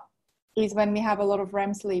wake up is when we have a lot of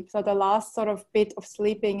REM sleep. So the last sort of bit of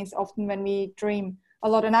sleeping is often when we dream a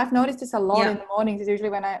lot. And I've noticed this a lot in the mornings. It's usually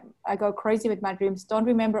when I go crazy with my dreams. Don't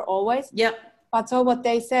remember always. Yep. But so what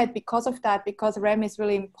they said, because of that, because REM is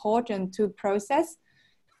really important to process,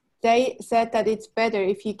 they said that it's better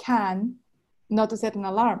if you can not to set an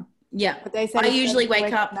alarm. Yeah. But they said I usually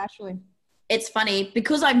wake up naturally. It's funny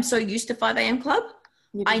because I'm so used to 5 a.m. club.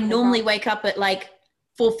 I normally wake up at like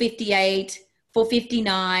 4:58,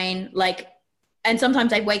 4:59, and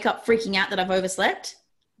sometimes I wake up freaking out that I've overslept.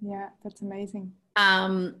 Yeah, that's amazing.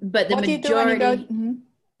 But the majority,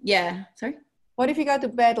 yeah. Sorry. What if you go to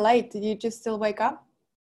bed late? Do you just still wake up?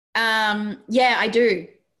 Yeah, I do.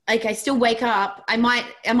 Like I still wake up. I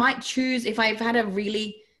might choose, if I've had a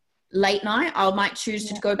really late night, I might choose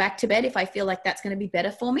to go back to bed if I feel like that's going to be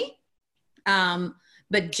better for me.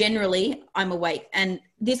 But generally I'm awake, and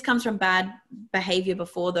this comes from bad behavior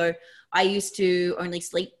before though. I used to only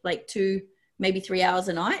sleep like 2, maybe 3 hours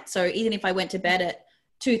a night. So even if I went to bed at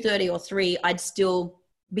 2:30 or 3, I'd still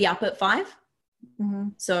be up at 5. Mm-hmm.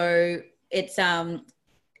 So it's, not,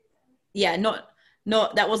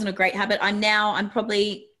 that wasn't a great habit. I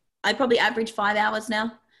probably average 5 hours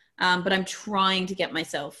now. But I'm trying to get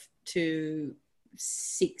myself to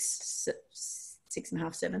six and a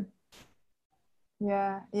half, 7.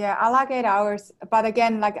 Yeah, I like 8 hours, but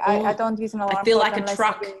again, like I don't use an alarm. I feel like a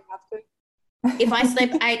truck. Really have to. If I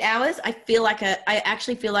sleep 8 hours, I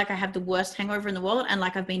actually feel like I have the worst hangover in the world, and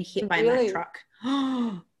like I've been hit by a Mack truck.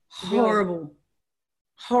 Horrible.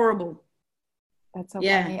 That's so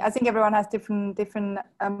funny. I think everyone has different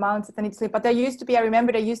amounts that they need to sleep. But I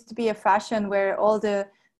remember there used to be a fashion where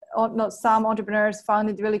some entrepreneurs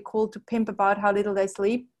found it really cool to pimp about how little they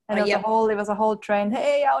sleep. And it was a whole trend.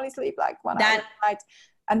 Hey, I only sleep like 1 hour a night.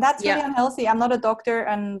 And that's really unhealthy. I'm not a doctor,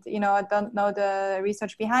 and I don't know the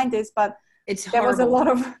research behind this, but there was a lot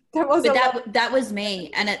of that was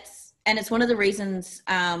me. And it's one of the reasons,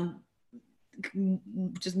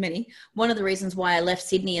 one of the reasons why I left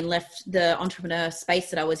Sydney and left the entrepreneur space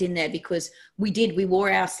that I was in there, because we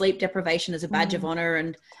wore our sleep deprivation as a badge of honor.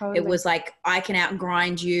 And It was like, I can out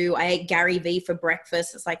grind you. I ate Gary Vee for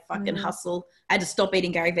breakfast. It's like fucking hustle. I had to stop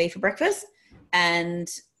eating Gary Vee for breakfast, and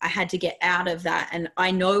I had to get out of that. And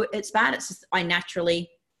I know it's bad. It's just, I naturally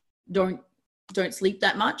don't sleep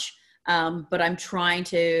that much. But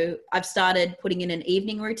I've started putting in an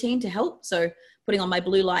evening routine to help. So putting on my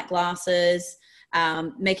blue light glasses,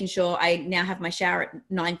 making sure I now have my shower at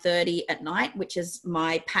 9:30 at night, which is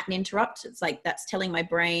my pattern interrupt. It's like, that's telling my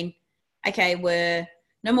brain, okay, we're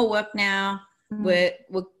no more work now. We're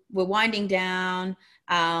winding down.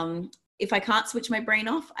 If I can't switch my brain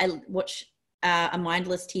off, I watch a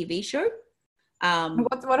mindless TV show.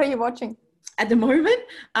 What are you watching at the moment?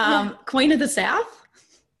 Queen of the South.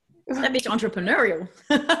 That bitch entrepreneurial. Is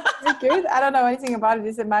it good? I don't know anything about it.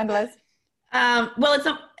 Is it mindless? Well,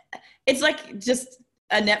 it's like just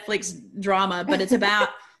a Netflix drama, but it's about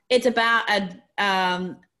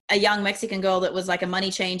a young Mexican girl that was like a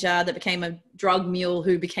money changer that became a drug mule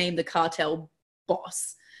who became the cartel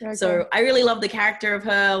boss. Okay. So I really love the character of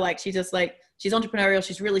her. Like, she's entrepreneurial.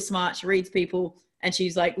 She's really smart. She reads people, and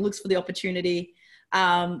she's like, looks for the opportunity.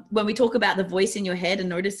 When we talk about the voice in your head and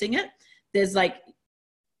noticing it, there's like,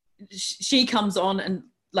 she comes on, and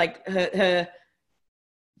like her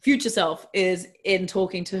future self is in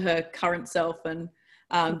talking to her current self, and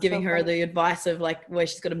giving her the advice of like where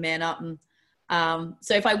she's got to man up. And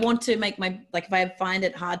so if I want to if I find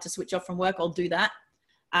it hard to switch off from work, I'll do that.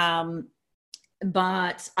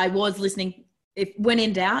 But I was listening, when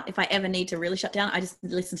in doubt, if I ever need to really shut down, I just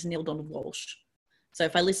listen to Neale Donald Walsch. So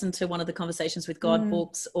if I listen to one of the Conversations with God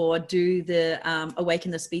books, or do the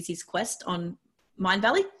Awaken the Species Quest on Mind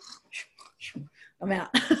Valley, I'm out.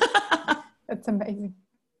 That's amazing.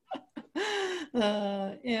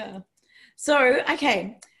 Yeah. So,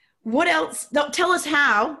 okay. What else? Tell us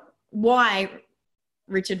why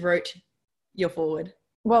Richard wrote your forward.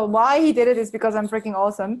 Well, why he did it is because I'm freaking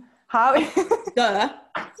awesome. How he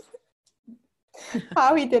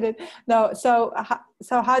did it. No. So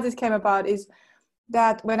how this came about is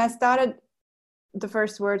that when I started the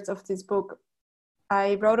first words of this book,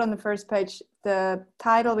 I wrote on the first page the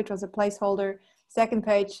title, which was a placeholder. Second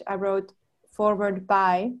page, I wrote forward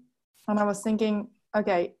by, and I was thinking,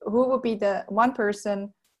 okay, who would be the one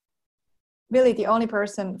person, really the only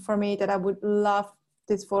person for me that I would love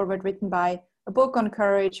this forward written by, a book on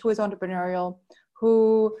courage, who is entrepreneurial,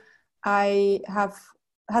 who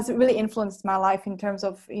has really influenced my life in terms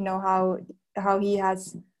of, how he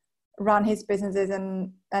has run his businesses,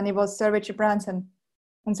 and it was Sir Richard Branson.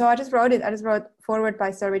 And so I just wrote it. I just wrote forward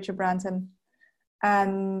by Sir Richard Branson.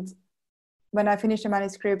 And when I finished the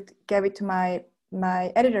manuscript, gave it to my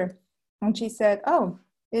editor, and she said, "Oh,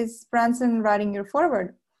 is Branson writing your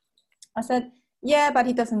forward?" I said, "Yeah, but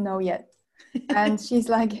he doesn't know yet." And she's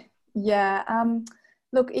like, "Yeah,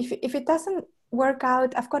 look, if it doesn't work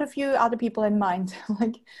out, I've got a few other people in mind."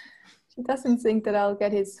 Like, she doesn't think that I'll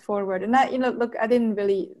get his forward. And I didn't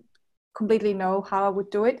really completely know how I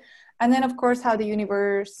would do it. And then, of course, how the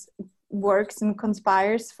universe works and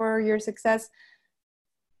conspires for your success.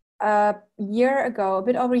 A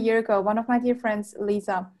bit over a year ago, one of my dear friends,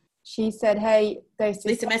 Lisa, she said, "Hey, there's this..."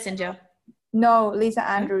 Lisa Messenger. No, Lisa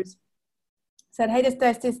Andrews. Said, "Hey,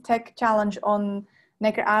 there's this tech challenge on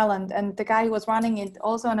Necker Island." And the guy who was running it,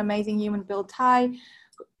 also an amazing human, Bill Thai,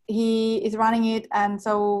 he is running it. And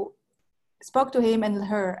so spoke to him and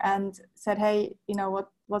her and said, "Hey,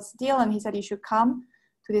 what's the deal?" And he said, "You should come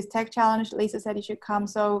to this tech challenge." Lisa said, "You should come."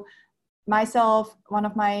 So myself, one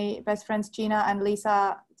of my best friends, Gina, and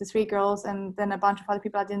Lisa, the 3 girls, and then a bunch of other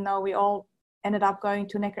people I didn't know, we all ended up going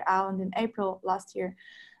to Necker Island in April last year.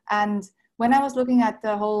 And when I was looking at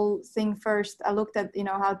the whole thing first, I looked at,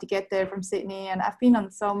 how to get there from Sydney. And I've been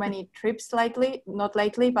on so many trips lately, not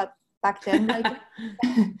lately, but back then.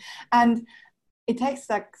 And it takes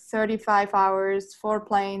like 35 hours, 4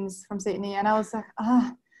 planes from Sydney. And I was like,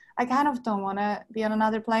 I kind of don't want to be on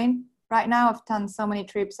another plane. Right now, I've done so many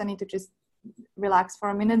trips. I need to just relax for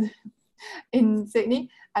a minute in Sydney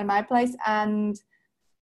at my place. And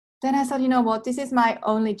then I thought, you know what, this is my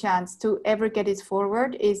only chance to ever get it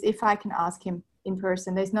forward is if I can ask him in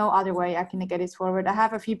person. There's no other way I can get it forward. I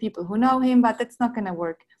have a few people who know him, but that's not going to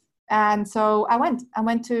work. And so I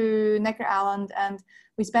went to Necker Island and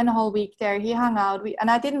we spent a whole week there. He hung out. And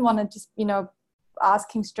I didn't want to just,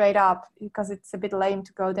 ask him straight up because it's a bit lame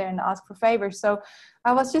to go there and ask for favors. So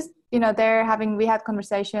I was just, there we had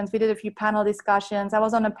conversations. We did a few panel discussions. I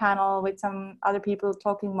was on a panel with some other people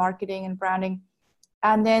talking marketing and branding.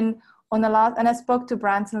 And then and I spoke to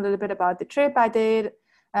Branson a little bit about the trip I did.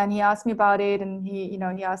 And he asked me about it. And he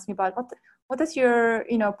asked me about what does your,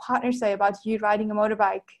 partner say about you riding a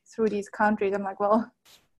motorbike through these countries? I'm like, well,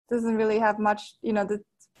 it doesn't really have much,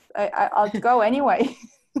 I'll go anyway.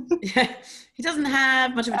 Yeah, he doesn't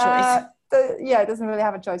have much of a choice. It doesn't really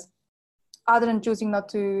have a choice other than choosing not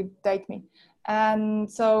to date me. And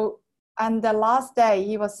the last day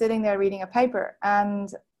he was sitting there reading a paper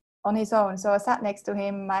and on his own. So I sat next to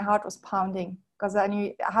him. My heart was pounding because I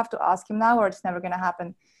knew I have to ask him now or it's never going to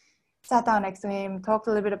happen. Sat down next to him, talked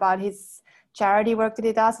a little bit about his charity work that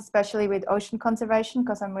he does, especially with ocean conservation,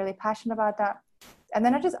 because I'm really passionate about that. And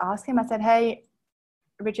then I just asked him, I said, hey,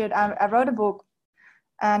 Richard, I wrote a book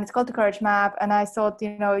and it's called The Courage Map. And I thought,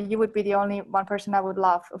 you would be the only one person I would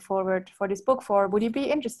love a forward for this book for. Would you be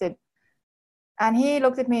interested? And he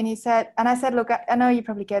looked at me and he said, and I said, look, I know you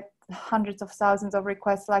probably get hundreds of thousands of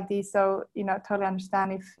requests like these. So, totally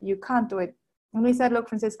understand if you can't do it. And he said, look,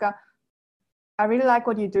 Franziska, I really like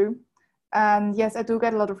what you do. And yes, I do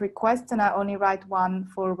get a lot of requests and I only write one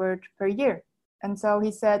forward per year. And so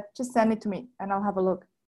he said, just send it to me and I'll have a look.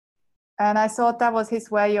 And I thought that was his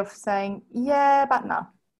way of saying, yeah, but no.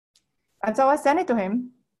 And so I sent it to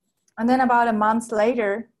him. And then about a month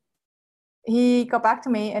later, he got back to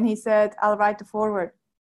me and he said, I'll write the forward.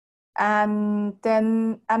 And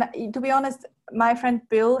to be honest, my friend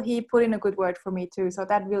Bill, he put in a good word for me too. So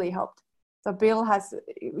that really helped. So Bill has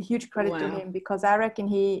huge credit to him because I reckon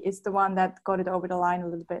he is the one that got it over the line a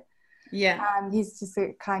little bit. Yeah. And he's just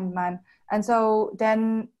a kind man. And so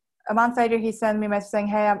then a month later, he sent me a message saying,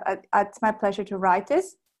 hey, it's my pleasure to write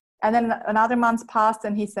this. And then another month passed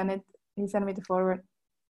and he sent me the forward.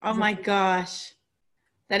 Oh my gosh.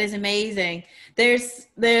 That is amazing. There's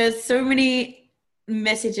so many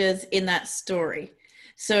messages in that story.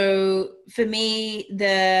 So for me,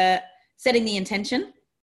 the setting the intention,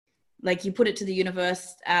 like you put it to the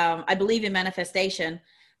universe. I believe in manifestation,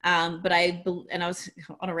 but I was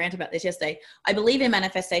on a rant about this yesterday. I believe in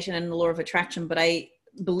manifestation and the law of attraction, but I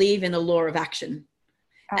believe in the law of action.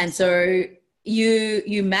 Absolutely. And so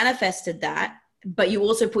you manifested that, but you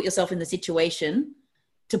also put yourself in the situation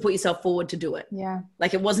to put yourself forward to do it. Yeah.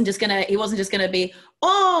 Like he wasn't just gonna be,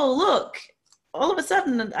 oh, look, all of a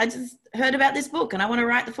sudden I just heard about this book and I want to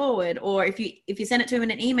write the forward. Or if you send it to him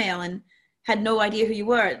in an email and had no idea who you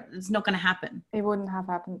were, it's not going to happen. It wouldn't have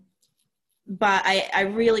happened. But I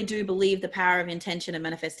really do believe the power of intention and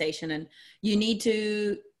manifestation, and you need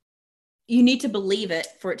to believe it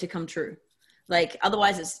for it to come true. Like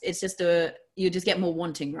otherwise it's just you just get more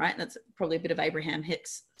wanting, right? That's probably a bit of Abraham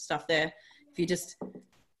Hicks stuff there.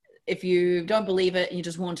 If you don't believe it and you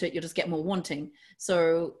just want it, you'll just get more wanting.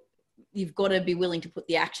 So you've got to be willing to put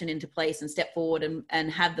the action into place and step forward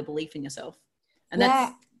and have the belief in yourself. And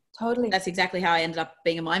that's exactly how I ended up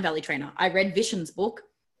being a Mindvalley trainer. I read Vishen's book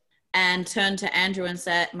and turned to Andrew and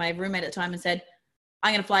said, my roommate at the time, and said,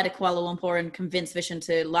 I'm going to fly to Kuala Lumpur and convince Vishen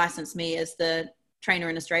to license me as the trainer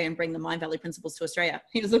in Australia and bring the Mindvalley principles to Australia.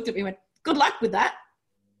 He just looked at me and went, good luck with that.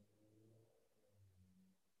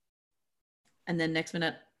 And then next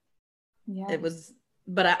minute, it was,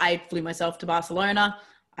 but I flew myself to Barcelona.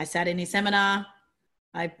 I sat in his seminar.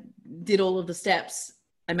 I did all of the steps.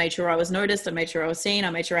 I made sure I was noticed. I made sure I was seen. I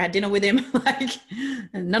made sure I had dinner with him.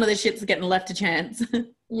 And none of this shit's getting left to chance.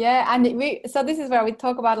 Yeah. And so this is where we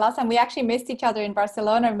talked about last time. We actually missed each other in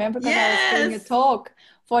Barcelona. Remember? Because I was doing a talk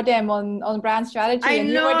for them on brand strategy. I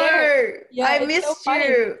know. You were there. Yeah, I missed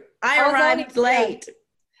you. I arrived late.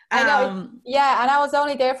 I know. Yeah. And I was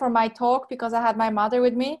only there for my talk because I had my mother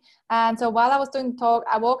with me. And so while I was doing the talk,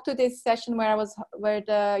 I walked to this session where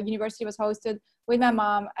the university was hosted with my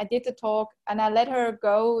mom. I did the talk and I let her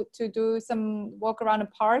go to do some walk around a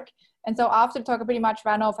park. And so after the talk, I pretty much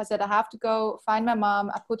ran off. I said, I have to go find my mom.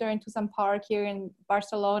 I put her into some park here in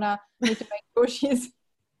Barcelona. I need to make sure she's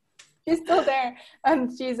still there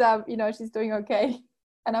and she's she's doing okay.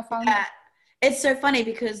 And I found her. It's so funny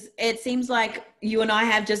because it seems like you and I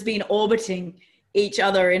have just been orbiting each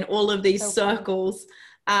other in all of these So circles.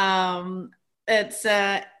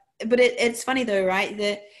 It's funny though, right?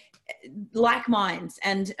 The like minds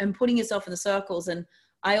and putting yourself in the circles. And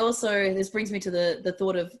I also, this brings me to the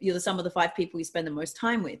thought of you're the sum of the 5 people you spend the most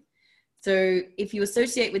time with. So if you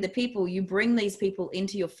associate with the people, you bring these people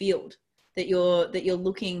into your field that you're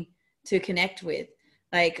looking to connect with.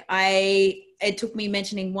 Like it took me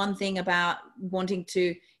mentioning one thing about wanting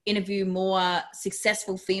to interview more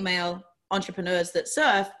successful female entrepreneurs that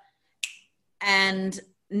surf, and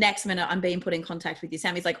next minute I'm being put in contact with you.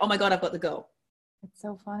 Sammy's like, oh my God, I've got the girl. It's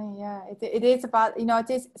so funny. Yeah, it is about, it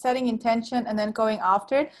is setting intention and then going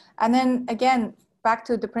after it. And then again, back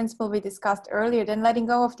to the principle we discussed earlier, then letting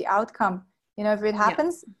go of the outcome. If it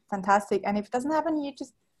happens, fantastic. And if it doesn't happen, you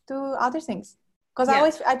just do other things. Because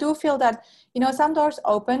I do feel that, some doors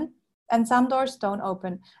open and some doors don't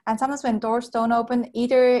open. And sometimes when doors don't open,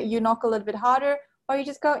 either you knock a little bit harder or you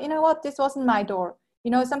just go, you know what, this wasn't my door.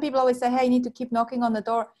 Some people always say, hey, you need to keep knocking on the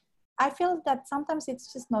door. I feel that sometimes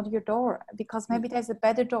it's just not your door, because maybe there's a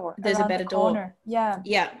better door. There's a better door. Yeah.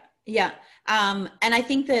 And I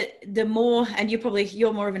think that the more, and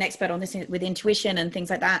you're more of an expert on this with intuition and things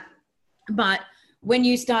like that. But when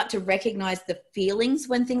you start to recognize the feelings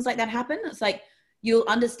when things like that happen, it's like you'll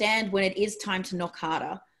understand when it is time to knock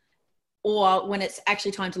harder or when it's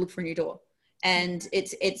actually time to look for a new door. And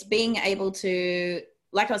it's being able to,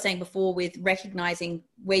 like I was saying before, with recognizing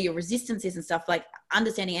where your resistance is and stuff, like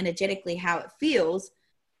understanding energetically how it feels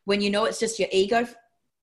when it's just your ego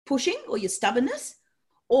pushing or your stubbornness,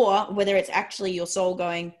 or whether it's actually your soul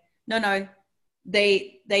going, no,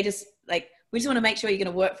 they just like, we just want to make sure you're going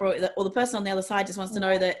to work for it, or the person on the other side just wants to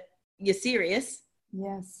know that you're serious.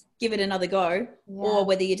 Yes. Give it another go, or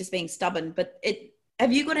whether you're just being stubborn. But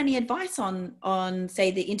have you got any advice on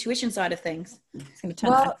say the intuition side of things? It's going to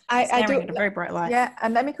turn I do at a very bright light. Yeah,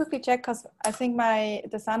 and let me quickly check, because I think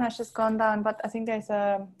the sun has just gone down, but I think there's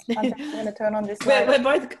I'm going to turn on this light.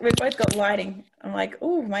 We've both got lighting. I'm like,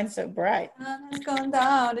 oh, mine's so bright. The sun has gone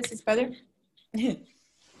down. This is better.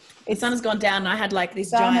 The sun has gone down and I had like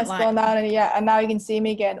this giant light. The sun has gone down and now you can see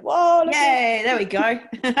me again. Whoa! Yay! There we go.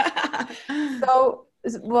 So,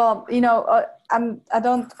 well, I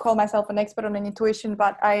don't call myself an expert on intuition,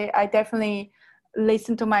 but I definitely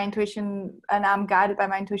listen to my intuition and I'm guided by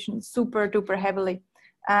my intuition super duper heavily.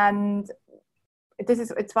 And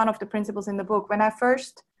it's one of the principles in the book. When I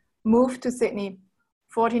first moved to Sydney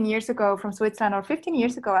 14 years ago from Switzerland, or 15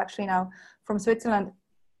 years ago actually now from Switzerland,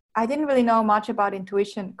 I didn't really know much about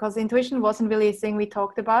intuition, because intuition wasn't really a thing we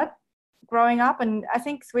talked about growing up. And I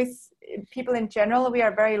think Swiss people in general, we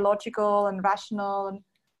are very logical and rational.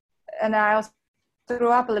 And I also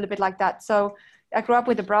grew up a little bit like that. So I grew up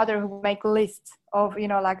with a brother who would make lists of,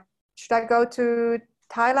 like, should I go to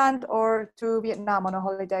Thailand or to Vietnam on a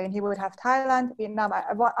holiday? And he would have Thailand, Vietnam.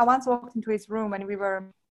 I once walked into his room and we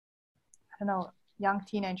were, I don't know, young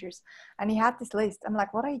teenagers, and he had this list. I'm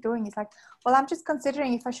like, what are you doing? He's like, well, I'm just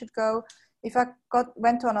considering if I should go, if I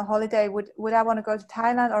went on a holiday, would I want to go to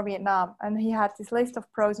Thailand or Vietnam? And he had this list of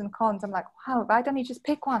pros and cons. I'm like, wow, why don't you just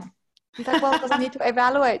pick one? He's like, well, because I need to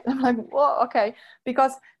evaluate. I'm like, well, okay.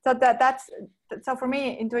 Because so for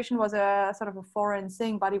me, intuition was a sort of a foreign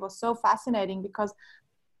thing, but it was so fascinating, because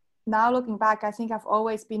now looking back, I think I've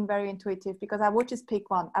always been very intuitive, because I would just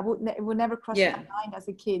pick one. It would never cross my mind as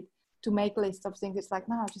a kid to make lists of things. It's like,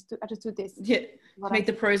 no, I just do this. Yeah, make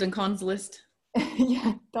the pros and cons list.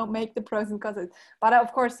 Yeah, don't make the pros and cons. But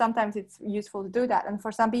of course, sometimes it's useful to do that. And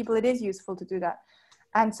for some people, it is useful to do that.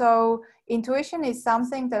 And so intuition is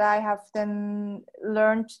something that I have then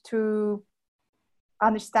learned to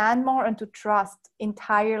understand more and to trust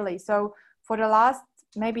entirely. So for the last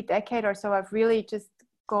maybe decade or so, I've really just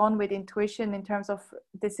gone with intuition in terms of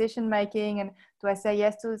decision making. And do I say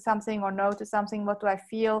yes to something or no to something? What do I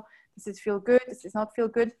feel? Does it feel good? Does it not feel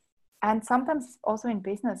good? And sometimes also in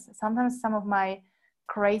business, sometimes some of my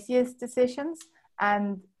craziest decisions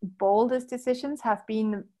and boldest decisions have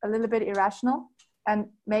been a little bit irrational and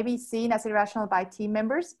maybe seen as irrational by team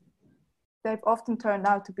members. They've often turned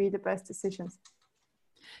out to be the best decisions.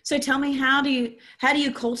 So tell me, how do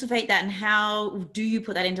you cultivate that, and how do you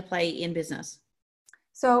put that into play in business?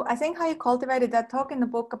 So I think how you cultivate it, I talk in the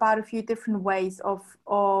book about a few different ways of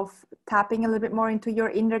tapping a little bit more into your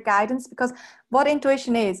inner guidance, because what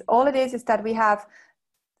intuition is, all it is that we have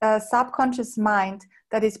a subconscious mind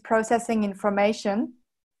that is processing information,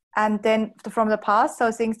 and then from the past,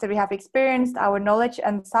 so things that we have experienced, our knowledge,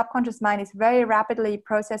 and subconscious mind is very rapidly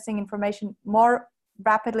processing information, more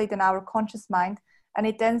rapidly than our conscious mind. And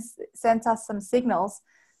it then sends us some signals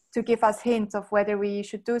to give us hints of whether we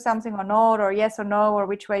should do something or not, or yes or no, or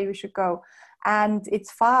which way we should go. And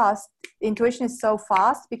it's fast. Intuition is so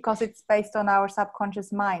fast because it's based on our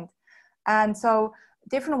subconscious mind. And so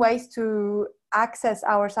different ways to access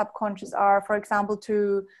our subconscious are, for example,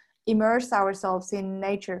 to immerse ourselves in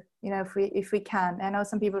nature, if we can. I know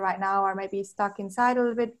some people right now are maybe stuck inside a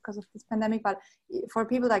little bit because of this pandemic, but for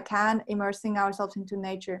people that can, immersing ourselves into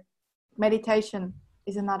nature. Meditation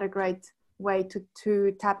is another great way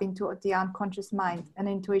to tap into the unconscious mind and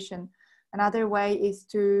intuition. Another way is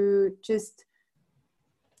to just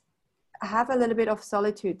have a little bit of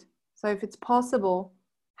solitude. So if it's possible,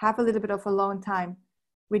 have a little bit of alone time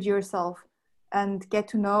with yourself and get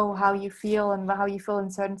to know how you feel and how you feel in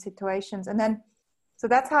certain situations. And then, so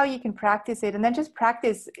that's how you can practice it. And then just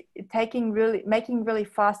practice making really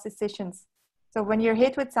fast decisions. So when you're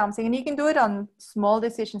hit with something, and you can do it on small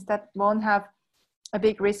decisions that won't have a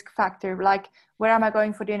big risk factor, like where am I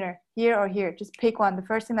going for dinner, here or here? Just pick one, the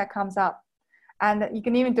first thing that comes up. And you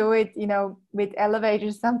can even do it, with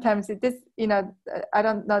elevators. Sometimes I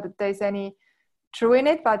don't know that there's any true in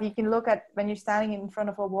it, but you can look at when you're standing in front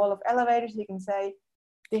of a wall of elevators, you can say,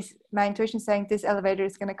 my intuition is saying this elevator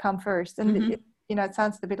is going to come first. And it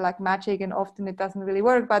sounds a bit like magic, and often it doesn't really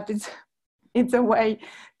work, but it's a way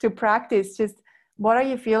to practice. Just what are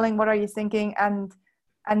you feeling? What are you thinking? And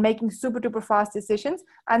making super duper fast decisions.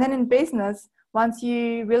 And then in business, once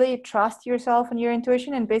you really trust yourself and your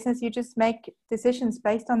intuition in business, you just make decisions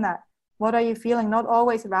based on that. What are you feeling? Not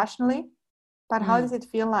always rationally, but how does it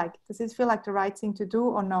feel like? Does it feel like the right thing to do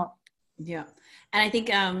or not? Yeah. And I think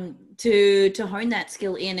to hone that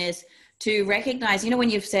skill in is to recognize, when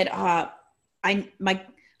you've said,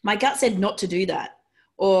 my gut said not to do that,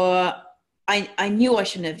 or I knew I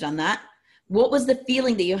shouldn't have done that. What was the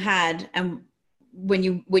feeling that you had, and when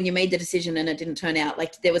you made the decision and it didn't turn out?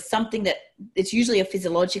 Like, there was something that, it's usually a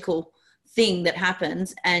physiological thing that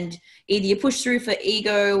happens, and either you push through for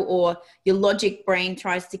ego, or your logic brain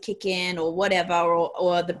tries to kick in, or whatever,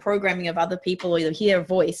 or the programming of other people, or you hear a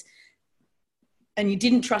voice and you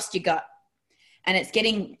didn't trust your gut. And it's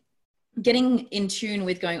getting in tune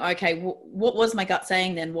with going, okay, what was my gut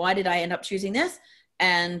saying then? Why did I end up choosing this?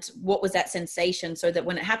 And what was that sensation? So that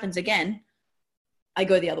when it happens again, I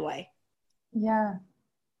go the other way. Yeah.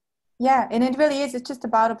 And it really is. It's just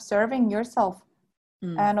about observing yourself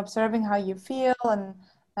and observing how you feel,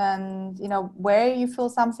 and where you feel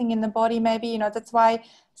something in the body. Maybe, that's why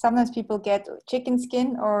sometimes people get chicken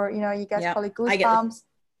skin, or, you guys call it goosebumps.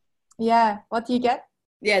 Yeah. What do you get?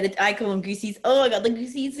 Yeah, I call them goosies. Oh, I got the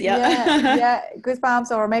goosies. Yeah, goosebumps,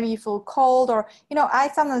 or maybe you feel cold, or, I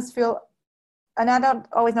sometimes feel, and I don't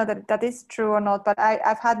always know that is true or not, but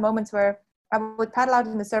I've had moments where I would paddle out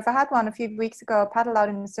in the surf. I had one a few weeks ago, paddle out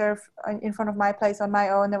in the surf in front of my place on my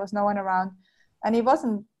own. There was no one around. And it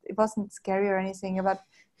wasn't scary or anything, but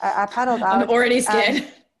I paddled out. I'm already scared.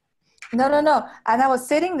 No. And I was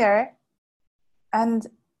sitting there and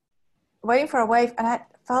waiting for a wave, and I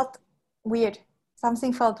felt weird.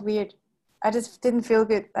 Something felt weird. I just didn't feel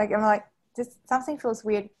good. Like, I'm like, something feels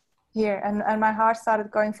weird here. And my heart started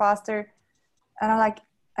going faster. And I'm like,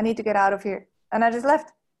 I need to get out of here. And I just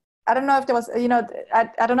left. I don't know if there was,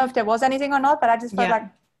 I don't know if there was anything or not, but I just felt like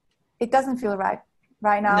it doesn't feel right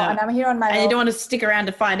now. No. And I'm here on my own. And you don't want to stick around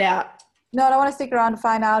to find out. No, I don't want to stick around to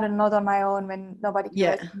find out, and not on my own when nobody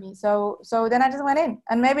cares for me. So then I just went in,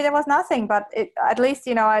 and maybe there was nothing, but at least,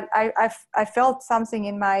 I felt something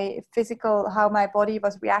in my physical, how my body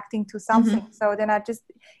was reacting to something. So then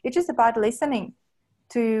it's just about listening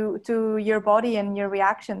to your body and your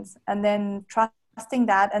reactions, and then trusting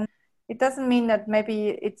that. And it doesn't mean that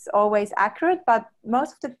maybe it's always accurate, but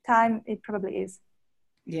most of the time it probably is.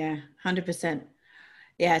 Yeah, 100%.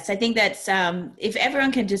 Yes, I think that's if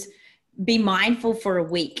everyone can just be mindful for a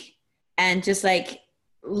week and just like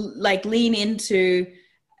lean into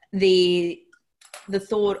the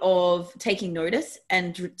thought of taking notice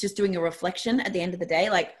and just doing a reflection at the end of the day.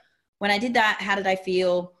 Like, when I did that, how did I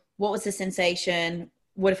feel? What was the sensation?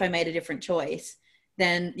 What if I made a different choice?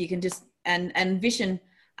 Then you can just, and Vishen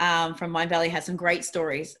from Mind Valley has some great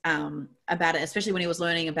stories about it, especially when he was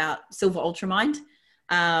learning about Silver Ultramind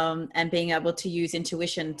and being able to use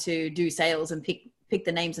intuition to do sales and pick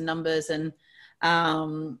the names and numbers and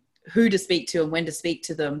who to speak to and when to speak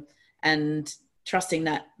to them, and trusting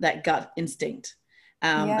that gut instinct.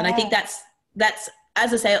 And I think that's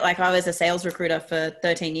as a sales, like I was a sales recruiter for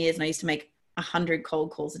 13 years and I used to make 100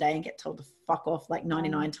 cold calls a day and get told to fuck off like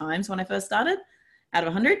 99 times when I first started out of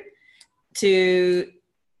 100. To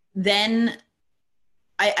then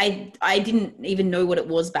I didn't even know what it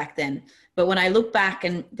was back then. But when I look back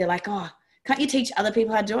and they're like, oh, can't you teach other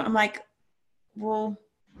people how to do it? I'm like, well,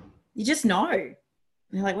 You just know. And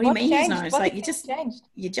you're like, what do you What mean you just changed? know? It's What like, changed?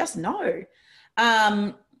 you just know.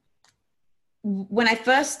 When I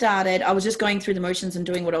first started, I was just going through the motions and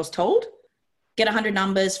doing what I was told. Get 100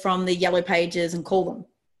 numbers from the yellow pages and call them.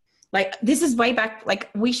 Like, this is way back. Like,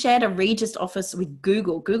 we shared a Regis office with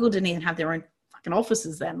Google. Google didn't even have their own fucking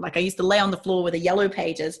offices then. Like, I used to lay on the floor with the yellow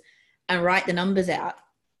pages and write the numbers out.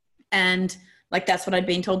 And like, that's what I'd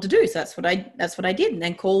been told to do. So that's what I did. And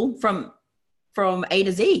then call from A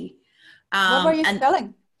to Z. What were you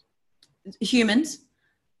selling? Humans.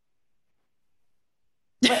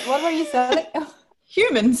 What were you selling?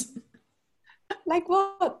 Humans. Like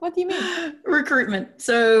what? What do you mean? Recruitment.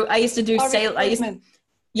 So I used to do sales.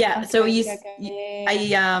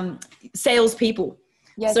 Salespeople.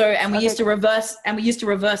 Yes. So, and we used to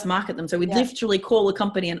reverse market them. So we'd literally call a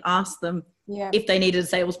company and ask them if they needed a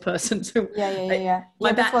salesperson. So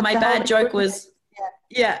my bad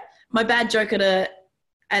joke at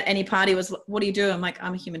any party was, what do you do? I'm like,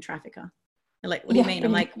 I'm a human trafficker. They're like, what do you mean?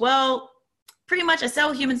 I'm like, well, pretty much I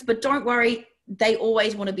sell humans, but don't worry, they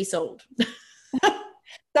always want to be sold.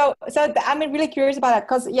 So I'm really curious about that,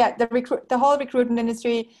 because the whole recruitment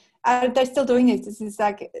industry, they're still doing this. This is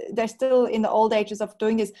like, they're still in the old ages of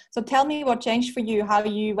doing this. So tell me what changed for you, how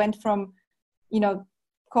you went from,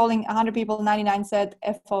 calling 100 people, 99 said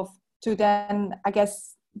F off, to then, I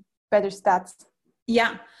guess, better stats.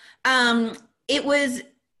 Yeah. There was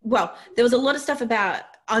a lot of stuff about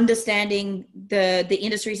understanding the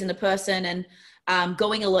industries and the person, and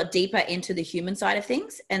going a lot deeper into the human side of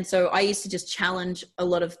things. And so I used to just challenge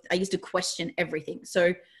I used to question everything.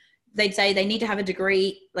 So they'd say they need to have a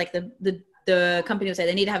degree, like the company would say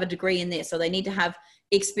they need to have a degree in this, or they need to have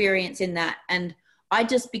experience in that. And I'd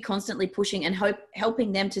just be constantly pushing and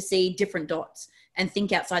helping them to see different dots and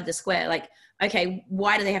think outside the square. Like, okay,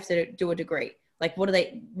 why do they have to do a degree? Like,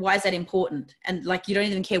 why is that important? And like, you don't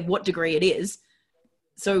even care what degree it is.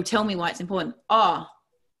 So tell me why it's important. Well,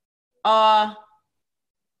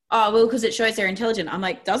 because it shows they're intelligent. I'm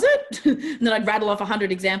like, does it? And then I'd rattle off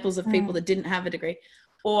 100 examples of people that didn't have a degree.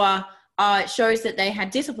 Or it shows that they had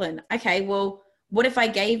discipline. Okay, well, what if I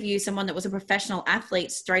gave you someone that was a professional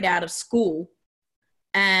athlete straight out of school,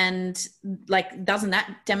 and like, doesn't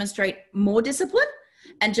that demonstrate more discipline?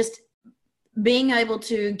 And just being able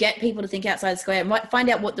to get people to think outside the square and find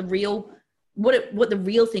out what the real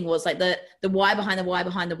thing was, like the why behind the why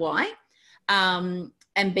behind the why.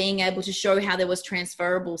 And being able to show how there was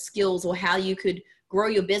transferable skills, or how you could grow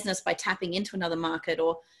your business by tapping into another market.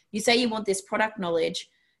 Or you say you want this product knowledge,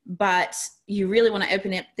 but you really want to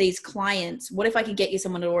open up these clients. What if I could get you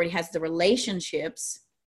someone that already has the relationships?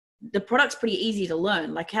 The product's pretty easy to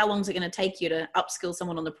learn. Like, how long is it going to take you to upskill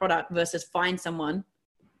someone on the product versus find someone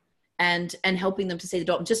and helping them to see the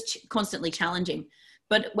dot, just constantly challenging.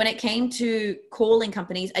 But when it came to calling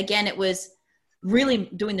companies, again, it was really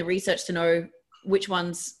doing the research to know which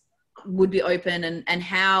ones would be open and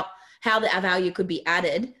how the value could be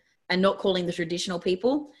added, and not calling the traditional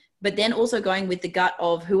people, but then also going with the gut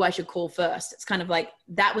of who I should call first. It's kind of like,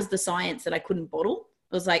 that was the science that I couldn't bottle.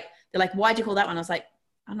 It was like, they're like, why'd you call that one? I was like,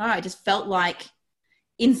 I don't know. I just felt like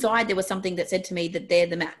inside there was something that said to me that they're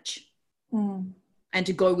the match, and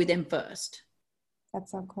to go with them first.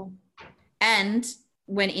 That's so cool. And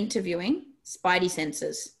when interviewing, spidey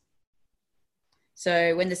senses.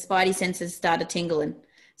 So when the spidey senses started tingling,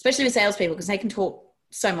 especially with salespeople, because they can talk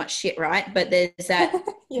so much shit, right? But there's that.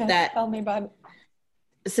 Tell me about it.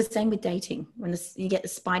 It's the same with dating. When you get the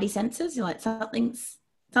spidey senses, you're like, something's.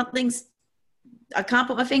 I can't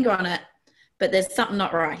put my finger on it, but there's something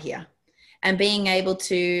not right here. And being able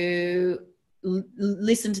to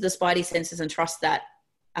listen to the spidey senses and trust that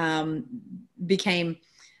became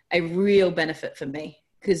a real benefit for me,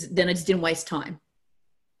 because then I just didn't waste time.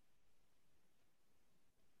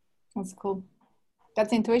 That's cool.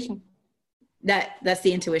 That's intuition. That's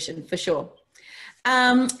the intuition for sure.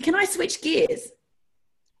 Can I switch gears?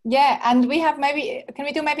 Yeah, and can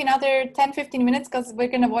we do maybe another 10-15 minutes, because we're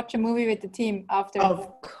going to watch a movie with the team after.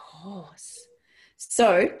 Of course.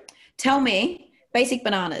 So tell me, Basic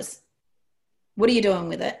Bananas, what are you doing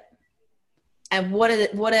with it? And what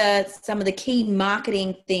are some of the key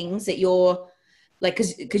marketing things that you're like,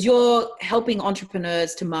 because you're helping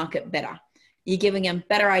entrepreneurs to market better. You're giving them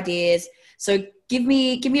better ideas. So give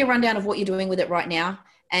me a rundown of what you're doing with it right now,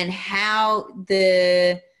 and how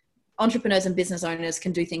the entrepreneurs and business owners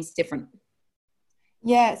can do things different.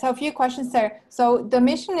 Yeah, so a few questions there. So the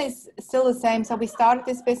mission is still the same. So we started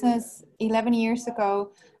this business 11 years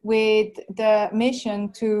ago with the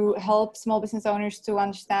mission to help small business owners to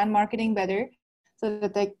understand marketing better, so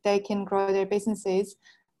that they can grow their businesses.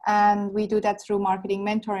 And we do that through marketing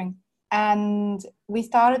mentoring. And we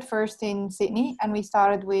started first in Sydney, and we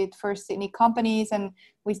started with first Sydney companies, and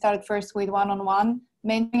we started first with one-on-one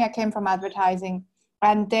mentoring. I came from advertising.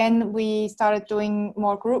 And then we started doing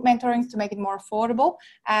more group mentorings to make it more affordable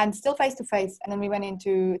and still face-to-face. And then we went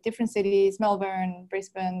into different cities, Melbourne,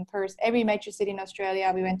 Brisbane, Perth, every major city in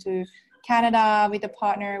Australia. We went to Canada with a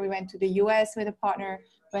partner. We went to the US with a partner.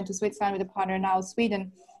 We went to Switzerland with a partner, now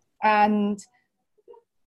Sweden. And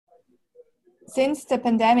since the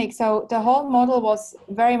pandemic, so the whole model was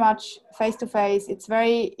very much face-to-face. It's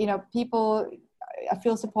very, people, I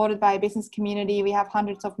feel supported by a business community. We have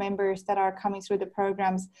hundreds of members that are coming through the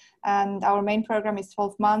programs, and our main program is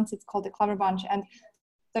 12 months. It's called the Clever Bunch, and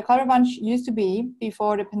the Clever Bunch used to be,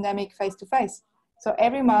 before the pandemic, face-to-face. So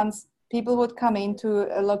every month people would come into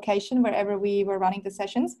a location wherever we were running the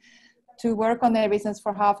sessions to work on their business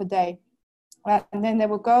for half a day, and then they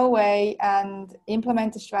would go away and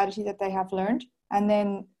implement the strategy that they have learned, and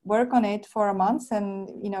then work on it for a month. And,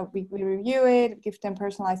 we review it, give them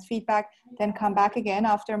personalized feedback, then come back again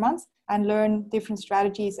after a month and learn different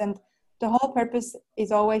strategies. And the whole purpose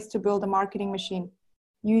is always to build a marketing machine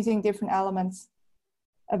using different elements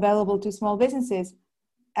available to small businesses.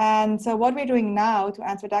 And so what we're doing now, to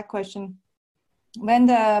answer that question, when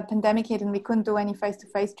the pandemic hit and we couldn't do any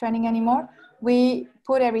face-to-face training anymore, we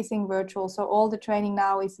put everything virtual. So all the training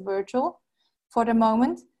now is virtual for the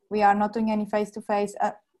moment. We are not doing any face-to-face.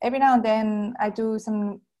 Every now and then I do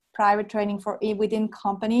some private training within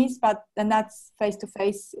companies, but then that's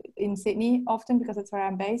face-to-face in Sydney often, because that's where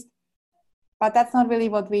I'm based. But that's not really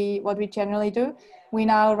what we generally do. We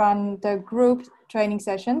now run the group training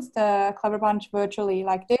sessions, the Clever Bunch, virtually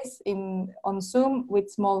like this on Zoom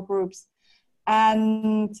with small groups.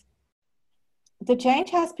 And the change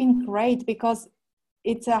has been great, because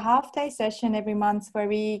it's a half-day session every month where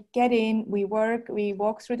we get in, we work, we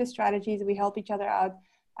walk through the strategies, we help each other out,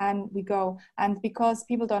 and we go. And because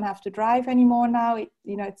people don't have to drive anymore now,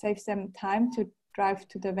 it saves them time to drive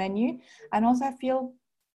to the venue. And also I feel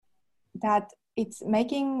that it's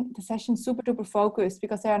making the session super duper focused,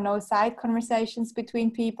 because there are no side conversations between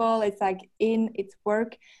people. It's it's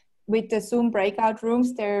work. With the Zoom breakout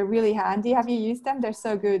rooms, they're really handy. Have you used them? They're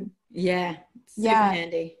so good. Yeah, super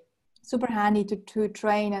handy. Super handy to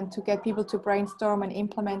train and to get people to brainstorm and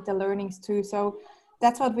implement the learnings too. So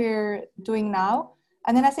that's what we're doing now.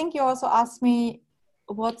 And then I think you also asked me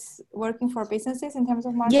what's working for businesses in terms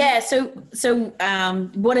of marketing. Yeah. So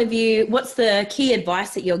what's the key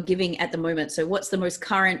advice that you're giving at the moment? So what's the most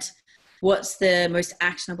current, what's the most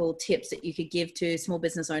actionable tips that you could give to small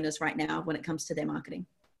business owners right now when it comes to their marketing?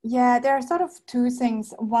 Yeah, there are sort of two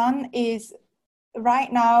things. One is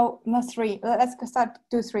right now, no, three. Let's start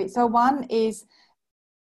do three. So one is,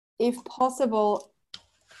 if possible,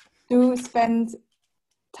 do spend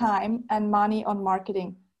time and money on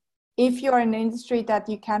marketing. If you're in an industry that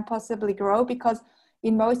you can possibly grow, because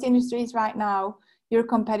in most industries right now, your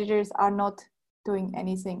competitors are not doing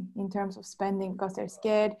anything in terms of spending, because they're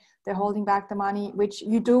scared, they're holding back the money, which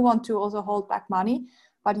you do want to also hold back money,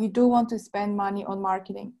 but you do want to spend money on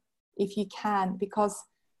marketing if you can, because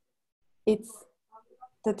it's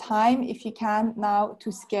the time, if you can now,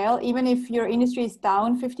 to scale. Even if your industry is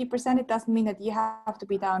down 50%, it doesn't mean that you have to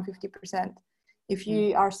be down 50% if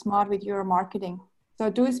you are smart with your marketing.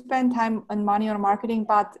 So do spend time and money on marketing,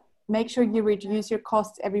 but make sure you reduce your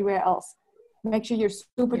costs everywhere else. Make sure you're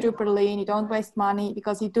super duper lean. You don't waste money,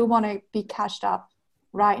 because you do want to be cashed up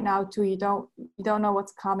right now too. You don't know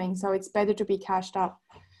what's coming. So it's better to be cashed up.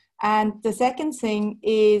 And the second thing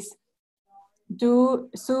is, do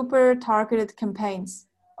super targeted campaigns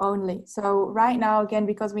only. So right now, again,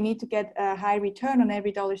 because we need to get a high return on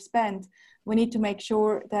every dollar spent, we need to make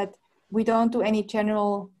sure that we don't do any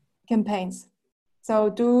general campaigns.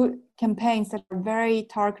 So do campaigns that are very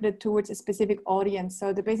targeted towards a specific audience.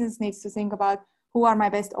 So the business needs to think about, who are my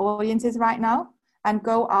best audiences right now, and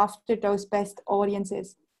go after those best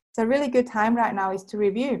audiences. So a really good time right now is to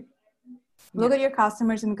review. Look at your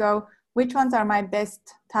customers and go, which ones are my best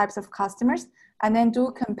types of customers? And then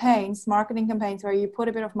do campaigns, marketing campaigns, where you put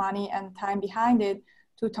a bit of money and time behind it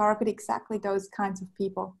to target exactly those kinds of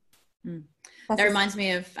people. That reminds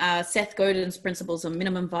me of Seth Godin's principles of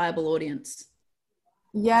minimum viable audience.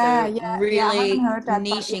 Yeah, so yeah. Really I haven't heard that,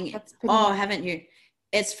 niching. Much. Haven't you?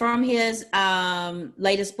 It's from his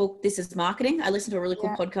latest book, This is Marketing. I listened to a really cool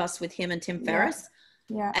podcast with him and Tim Ferriss.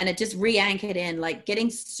 Yeah. And it just re-anchored in, like, getting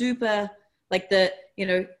super, like the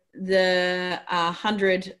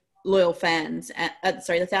 100 loyal fans, the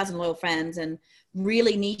 1,000 loyal fans, and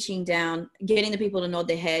really niching down, getting the people to nod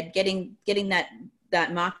their head, getting that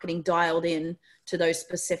marketing dialed in to those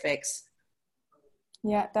specifics.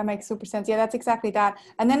 Yeah, that makes super sense. Yeah, that's exactly that.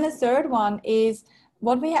 And then the third one is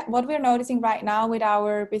what we're noticing right now with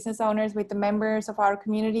our business owners, with the members of our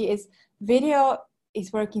community, is video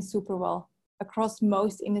is working super well across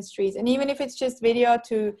most industries. And even if it's just video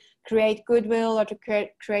to create goodwill or to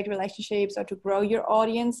create relationships or to grow your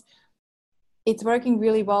audience, it's working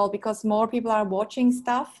really well because more people are watching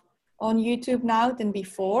stuff on YouTube now than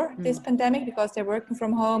before this pandemic, because they're working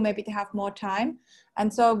from home, maybe they have more time.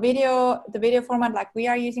 And so the video format like we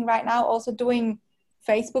are using right now, also doing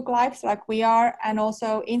Facebook lives like we are, and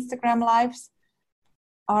also Instagram lives,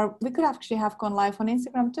 or we could actually have gone live on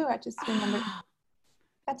Instagram too. I just remember.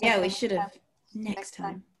 That's yeah, okay. We should have next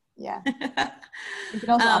time. Yeah. You can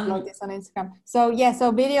also upload this on Instagram. So yeah,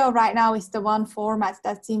 so video right now is the one format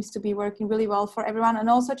that seems to be working really well for everyone. And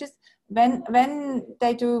also just when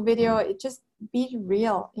they do video, it just be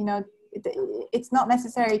real, you know. It's not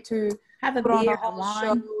necessary to have a beer, a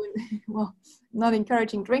wine. Well, not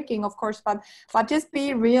encouraging drinking, of course, but just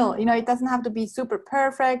be real. You know, it doesn't have to be super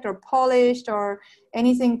perfect or polished or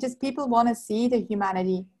anything. Just people want to see the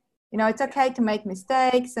humanity. You know, it's okay to make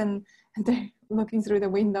mistakes, and they're looking through the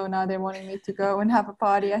window now. They're wanting me to go and have a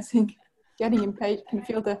party. I think getting impatient, can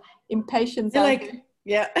feel the impatience. You're like,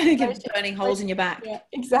 yeah, burning holes in your back. Yeah,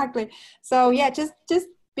 exactly. So yeah, just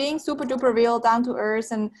being super duper real, down to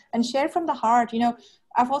earth, and share from the heart. You know,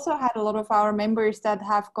 I've also had a lot of our members that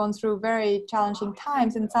have gone through very challenging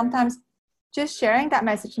times, and sometimes just sharing that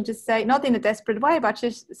message and just say, not in a desperate way, but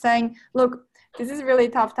just saying, look, this is a really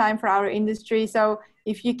tough time for our industry. So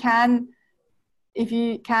if you can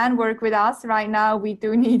work with us right now, we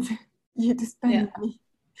do need you to spend money.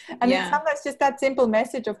 And it's sometimes just that simple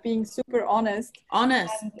message of being super honest,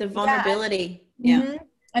 and, the vulnerability.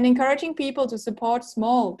 And encouraging people to support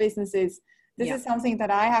small businesses. This is something that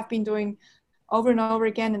I have been doing over and over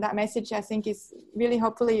again, and that message, I think, is really,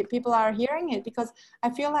 hopefully people are hearing it, because I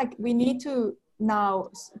feel like we need to now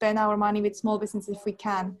spend our money with small businesses if we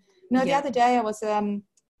can. You know, the other day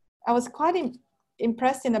I was quite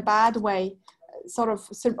impressed in a bad way, sort of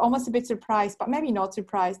almost a bit surprised, but maybe not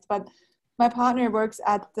surprised. But my partner works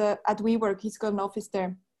at WeWork. He's got an office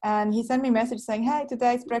there, and he sent me a message saying, "Hey,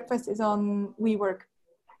 today's breakfast is on WeWork,"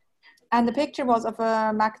 and the picture was of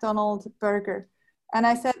a McDonald's burger. And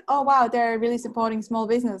I said, "Oh wow, they're really supporting small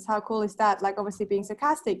business. How cool is that?" Like, obviously being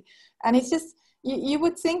sarcastic. And it's just you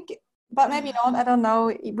would think, but maybe not. I don't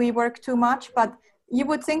know. We work too much, but you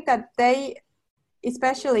would think that they.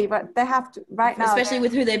 Especially, but they have to right now. Especially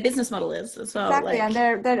with who their business model is as well. Exactly, and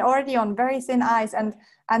they're already on very thin ice,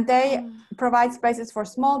 and they provide spaces for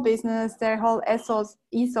small business. Their whole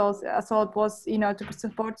ethos I thought was, you know, to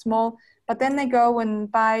support small. But then they go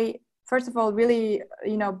and buy, first of all, really,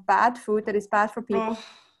 you know, bad food that is bad for people,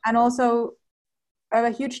 and also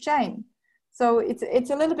a huge chain. So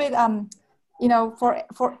it's a little bit you know, for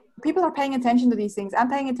people are paying attention to these things. I'm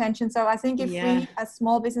paying attention. So I think if we as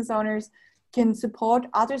small business owners can support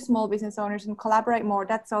other small business owners and collaborate more,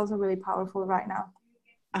 that's also really powerful right now.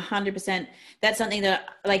 100%. That's something that,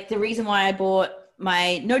 like, the reason why I bought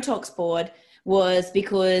my No Talks board was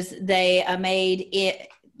because they are made it,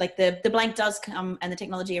 like the blank does come, and the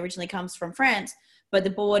technology originally comes from France, but the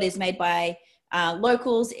board is made by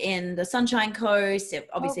locals in the Sunshine Coast.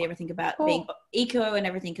 Obviously everything about being eco and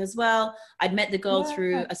everything as well. I'd met the girl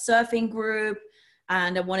through a surfing group,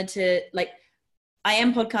 and I wanted to, like, I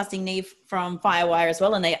am podcasting Neve from Firewire as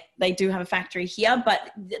well, and they do have a factory here,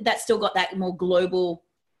 but that's still got that more global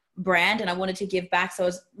brand, and I wanted to give back. So I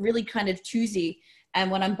was really kind of choosy.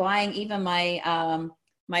 And when I'm buying even my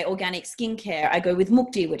my organic skincare, I go with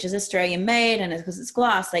Mukti, which is Australian made, and because it's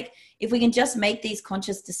glass. Like, if we can just make these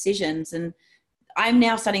conscious decisions, and I'm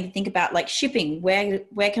now starting to think about, like, shipping.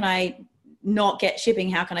 Where can I not get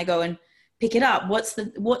shipping? How can I go and pick it up? What's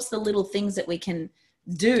the little things that we can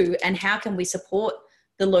do, and how can we support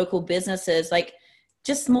the local businesses? Like,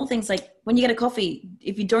 just small things, like when you get a coffee,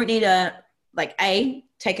 if you don't need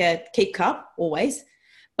take a keep cup always,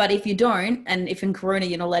 but if you don't, and if in Corona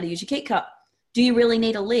you're not allowed to use your keep cup, do you really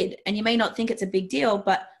need a lid? And you may not think it's a big deal,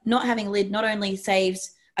 but not having a lid not only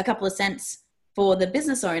saves a couple of cents for the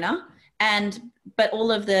business owner, but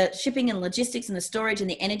all of the shipping and logistics and the storage and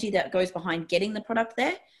the energy that goes behind getting the product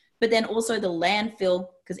there. But then also the landfill,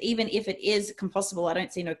 because even if it is compostable, I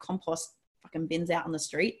don't see no compost fucking bins out on the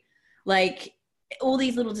street. Like, all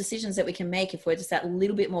these little decisions that we can make, if we're just that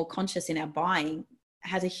little bit more conscious in our buying,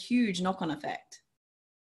 has a huge knock-on effect.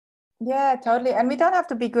 Yeah, totally. And we don't have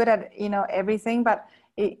to be good at, you know, everything, but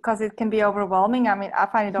because it can be overwhelming. I mean, I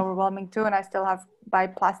find it overwhelming too, and I still buy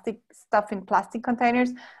plastic stuff in plastic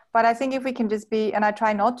containers. But I think if we can just be, and I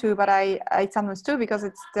try not to, but I sometimes do because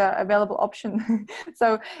it's the available option.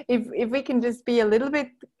 So if we can just be a little bit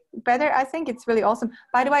better, I think it's really awesome.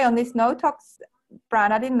 By the way, on this No Talks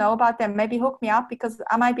brand, I didn't know about them. Maybe hook me up because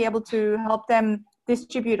I might be able to help them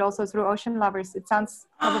distribute also through Ocean Lovers. It sounds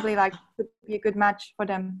probably like it would be a good match for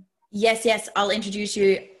them. Yes, I'll introduce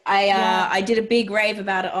you. I did a big rave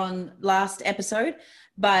about it on last episode,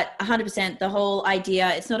 but 100% the whole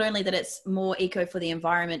idea, it's not only that it's more eco for the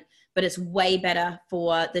environment, but it's way better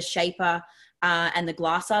for the shaper and the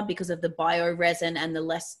glasser because of the bio resin and the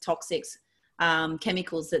less toxic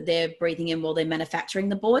chemicals that they're breathing in while they're manufacturing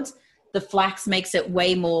the boards. The flax makes it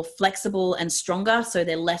way more flexible and stronger, so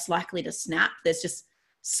they're less likely to snap. There's just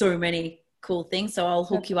so many cool things. So I'll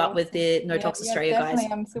hook you up with the No Talks Australia definitely.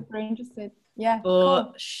 guys. I'm super interested. Yeah,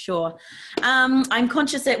 For sure. I'm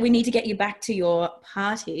conscious that we need to get you back to your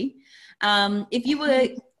party. If you were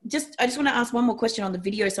I just want to ask one more question on the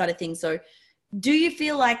video side of things. So do you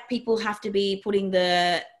feel like people have to be putting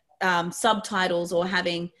the subtitles or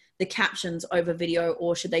having the captions over video,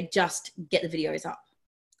 or should they just get the videos up?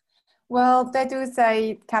 Well, they do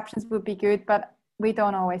say captions would be good, but we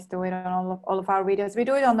don't always do it on all of our videos. We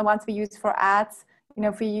do it on the ones we use for ads. You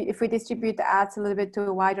know, if we distribute the ads a little bit to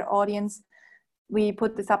a wider audience, we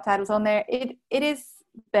put the subtitles on there. It is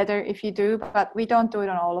better if you do, but we don't do it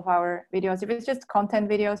on all of our videos. If it's just content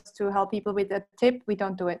videos to help people with a tip, we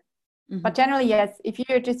don't do it. Mm-hmm. But generally, yes, if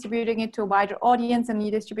you're distributing it to a wider audience and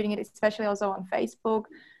you're distributing it especially also on Facebook,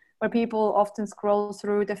 where people often scroll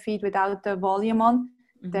through the feed without the volume on,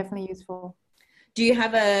 definitely useful. Do you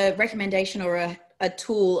have a recommendation or a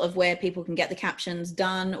tool of where people can get the captions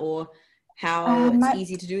done, or how it's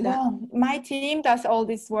easy to do that? Well, my team does all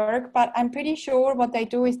this work, but I'm pretty sure what they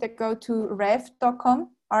do is they go to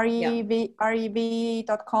rev.com, rev.com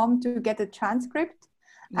to get the transcript.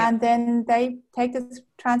 Yeah. And then they take the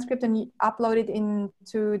transcript and upload it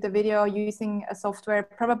into the video using a software.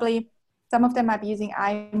 Probably some of them might be using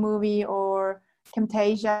iMovie or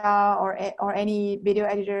Camtasia or any video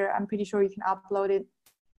editor. I'm pretty sure you can upload it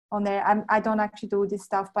on there. I don't actually do this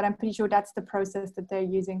stuff, but I'm pretty sure that's the process that they're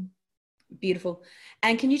using. Beautiful.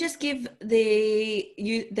 And can you just give the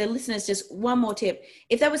listeners just one more tip?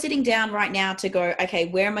 If they were sitting down right now to go, okay,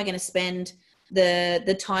 where am I going to spend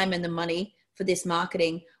the time and the money for this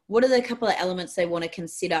marketing? What are the couple of elements they want to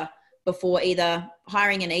consider before either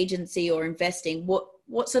hiring an agency or investing?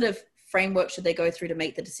 What sort of framework should they go through to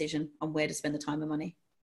make the decision on where to spend the time and money?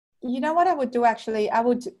 You know what I would do actually? I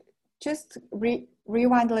would just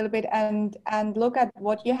rewind a little bit and look at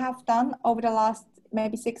what you have done over the last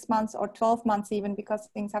maybe 6 months or 12 months even, because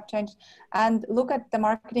things have changed, and look at the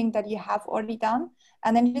marketing that you have already done,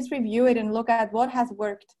 and then just review it and look at what has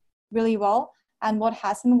worked really well and what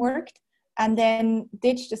hasn't worked, and then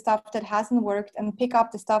ditch the stuff that hasn't worked and pick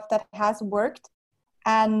up the stuff that has worked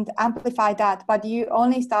and amplify that. But you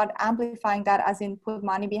only start amplifying that, as in put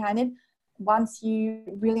money behind it, once you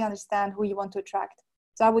really understand who you want to attract.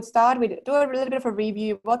 So I would start with, do a little bit of a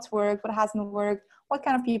review, what's worked, what hasn't worked, what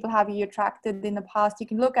kind of people have you attracted in the past. You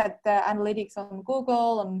can look at the analytics on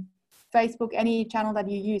Google, on Facebook, any channel that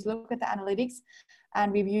you use, look at the analytics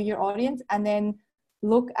and review your audience, and then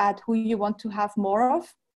look at who you want to have more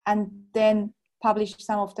of, and then publish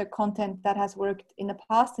some of the content that has worked in the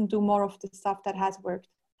past and do more of the stuff that has worked.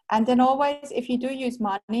 And then always, if you do use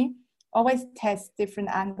money, always test different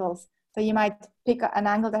angles. So you might pick an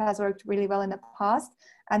angle that has worked really well in the past,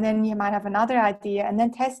 and then you might have another idea, and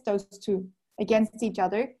then test those two against each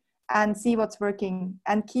other and see what's working.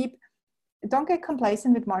 And don't get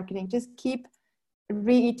complacent with marketing. Just keep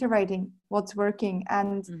reiterating what's working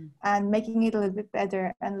and making it a little bit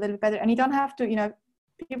better and a little bit better. And you don't have to,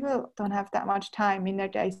 people don't have that much time in their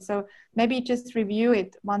day. So maybe just review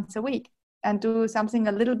it once a week and do something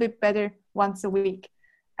a little bit better once a week.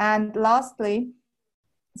 And lastly,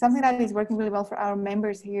 something that is working really well for our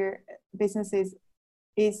members here, businesses,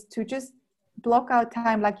 is to just block out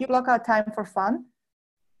time. Like you block out time for fun,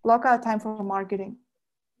 block out time for marketing.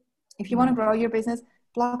 If you want to grow your business,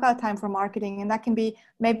 block out time for marketing. And that can be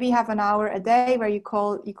maybe have an hour a day where you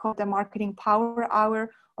call the marketing power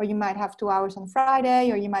hour, or you might have 2 hours on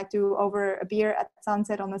Friday, or you might do over a beer at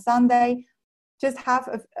sunset on a Sunday. Just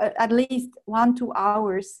have at least 1-2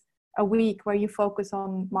 hours a week where you focus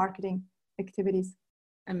on marketing activities.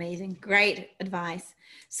 Amazing. Great advice.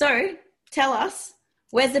 So tell us,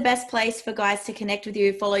 where's the best place for guys to connect with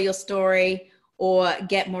you, follow your story, or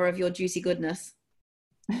get more of your juicy goodness?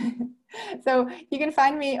 So you can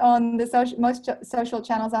find me on the most social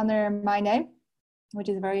channels under my name. which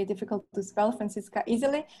is very difficult to spell, Franziska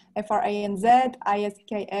Iseli, Franziska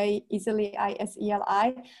Iseli,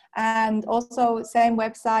 Iseli. And also same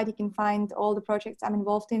website, you can find all the projects I'm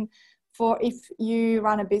involved in. For if you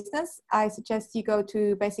run a business, I suggest you go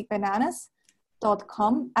to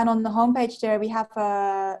basicbananas.com, and on the homepage there we have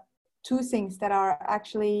 2 things that are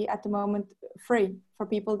actually at the moment free for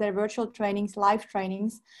people. They're virtual trainings, live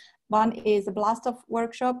trainings. One is a blast off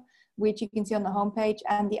workshop, which you can see on the homepage,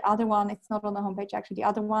 and the other one, it's not on the homepage actually, the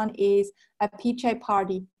other one is a PJ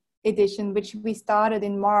party edition, which we started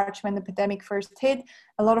in March when the pandemic first hit.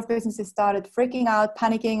 A lot of businesses started freaking out,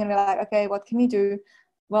 panicking, and we're like, okay, what can we do?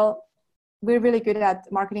 Well, we're really good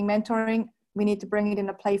at marketing mentoring. We need to bring it in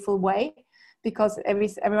a playful way because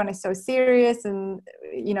everyone is so serious, and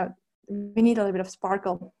you know, we need a little bit of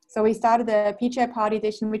sparkle. So we started a PJ Party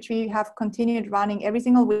edition, which we have continued running every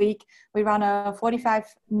single week. We run a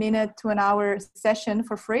 45-minute to an hour session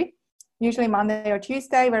for free, usually Monday or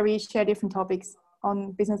Tuesday, where we share different topics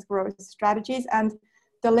on business growth strategies. And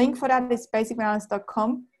the link for that is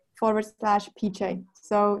basicbananas.com/PJ.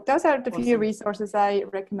 So those are the few resources I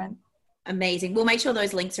recommend. Amazing. We'll make sure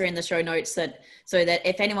those links are in the show notes so that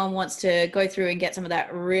if anyone wants to go through and get some of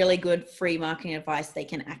that really good free marketing advice, they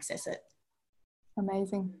can access it.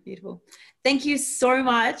 Amazing. Beautiful. Thank you so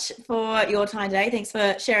much for your time today. Thanks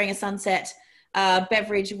for sharing a sunset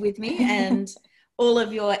beverage with me and all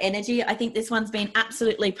of your energy. I think this one's been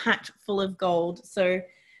absolutely packed full of gold. So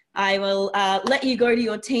I will let you go to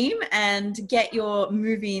your team and get your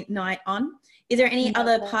movie night on. Is there any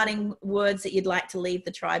other parting words that you'd like to leave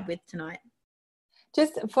the tribe with tonight?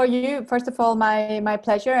 Just for you, first of all, my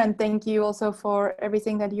pleasure, and thank you also for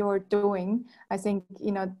everything that you're doing. I think,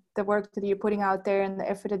 you know, the work that you're putting out there and the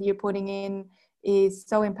effort that you're putting in is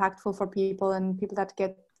so impactful for people, and people that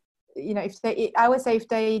get, you know, I would say if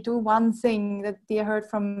they do one thing that they heard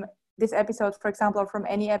from this episode, for example, or from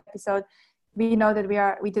any episode, we know that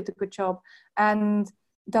we did a good job. And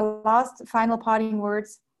the last final parting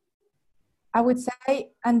words, I would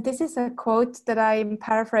say, and this is a quote that I'm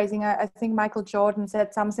paraphrasing, I think Michael Jordan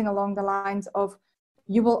said something along the lines of,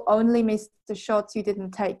 you will only miss the shots you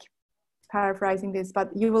didn't take. Paraphrasing this,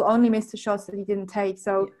 but you will only miss the shots that you didn't take.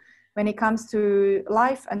 So when it comes to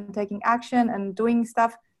life and taking action and doing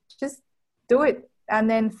stuff, just do it and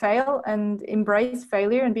then fail and embrace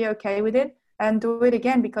failure and be okay with it and do it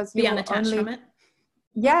again, because you be unattached from it.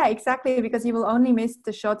 Yeah, exactly, because you will only miss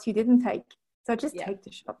the shots you didn't take. So just take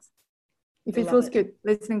the shots. If it feels good,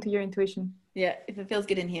 listening to your intuition. Yeah, if it feels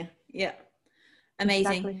good in here. Yeah.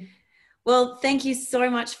 Amazing. Exactly. Well, thank you so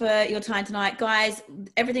much for your time tonight. Guys,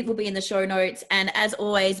 everything will be in the show notes. And as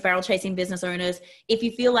always, Barrel Chasing business owners, if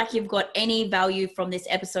you feel like you've got any value from this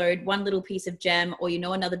episode, one little piece of gem, or you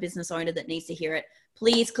know another business owner that needs to hear it,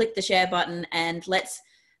 please click the share button and let's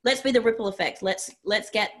be the ripple effect. Let's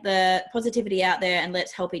get the positivity out there and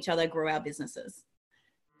let's help each other grow our businesses.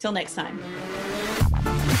 Till next time.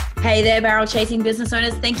 Hey there, Barrel Chasing business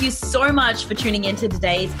owners. Thank you so much for tuning into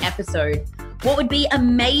today's episode. What would be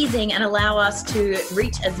amazing and allow us to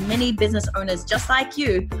reach as many business owners just like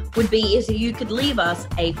you would be if you could leave us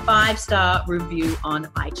a 5-star review on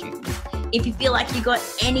iTunes. If you feel like you got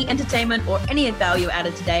any entertainment or any value out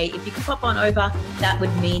of today, if you could pop on over, that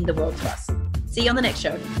would mean the world to us. See you on the next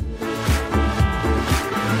show.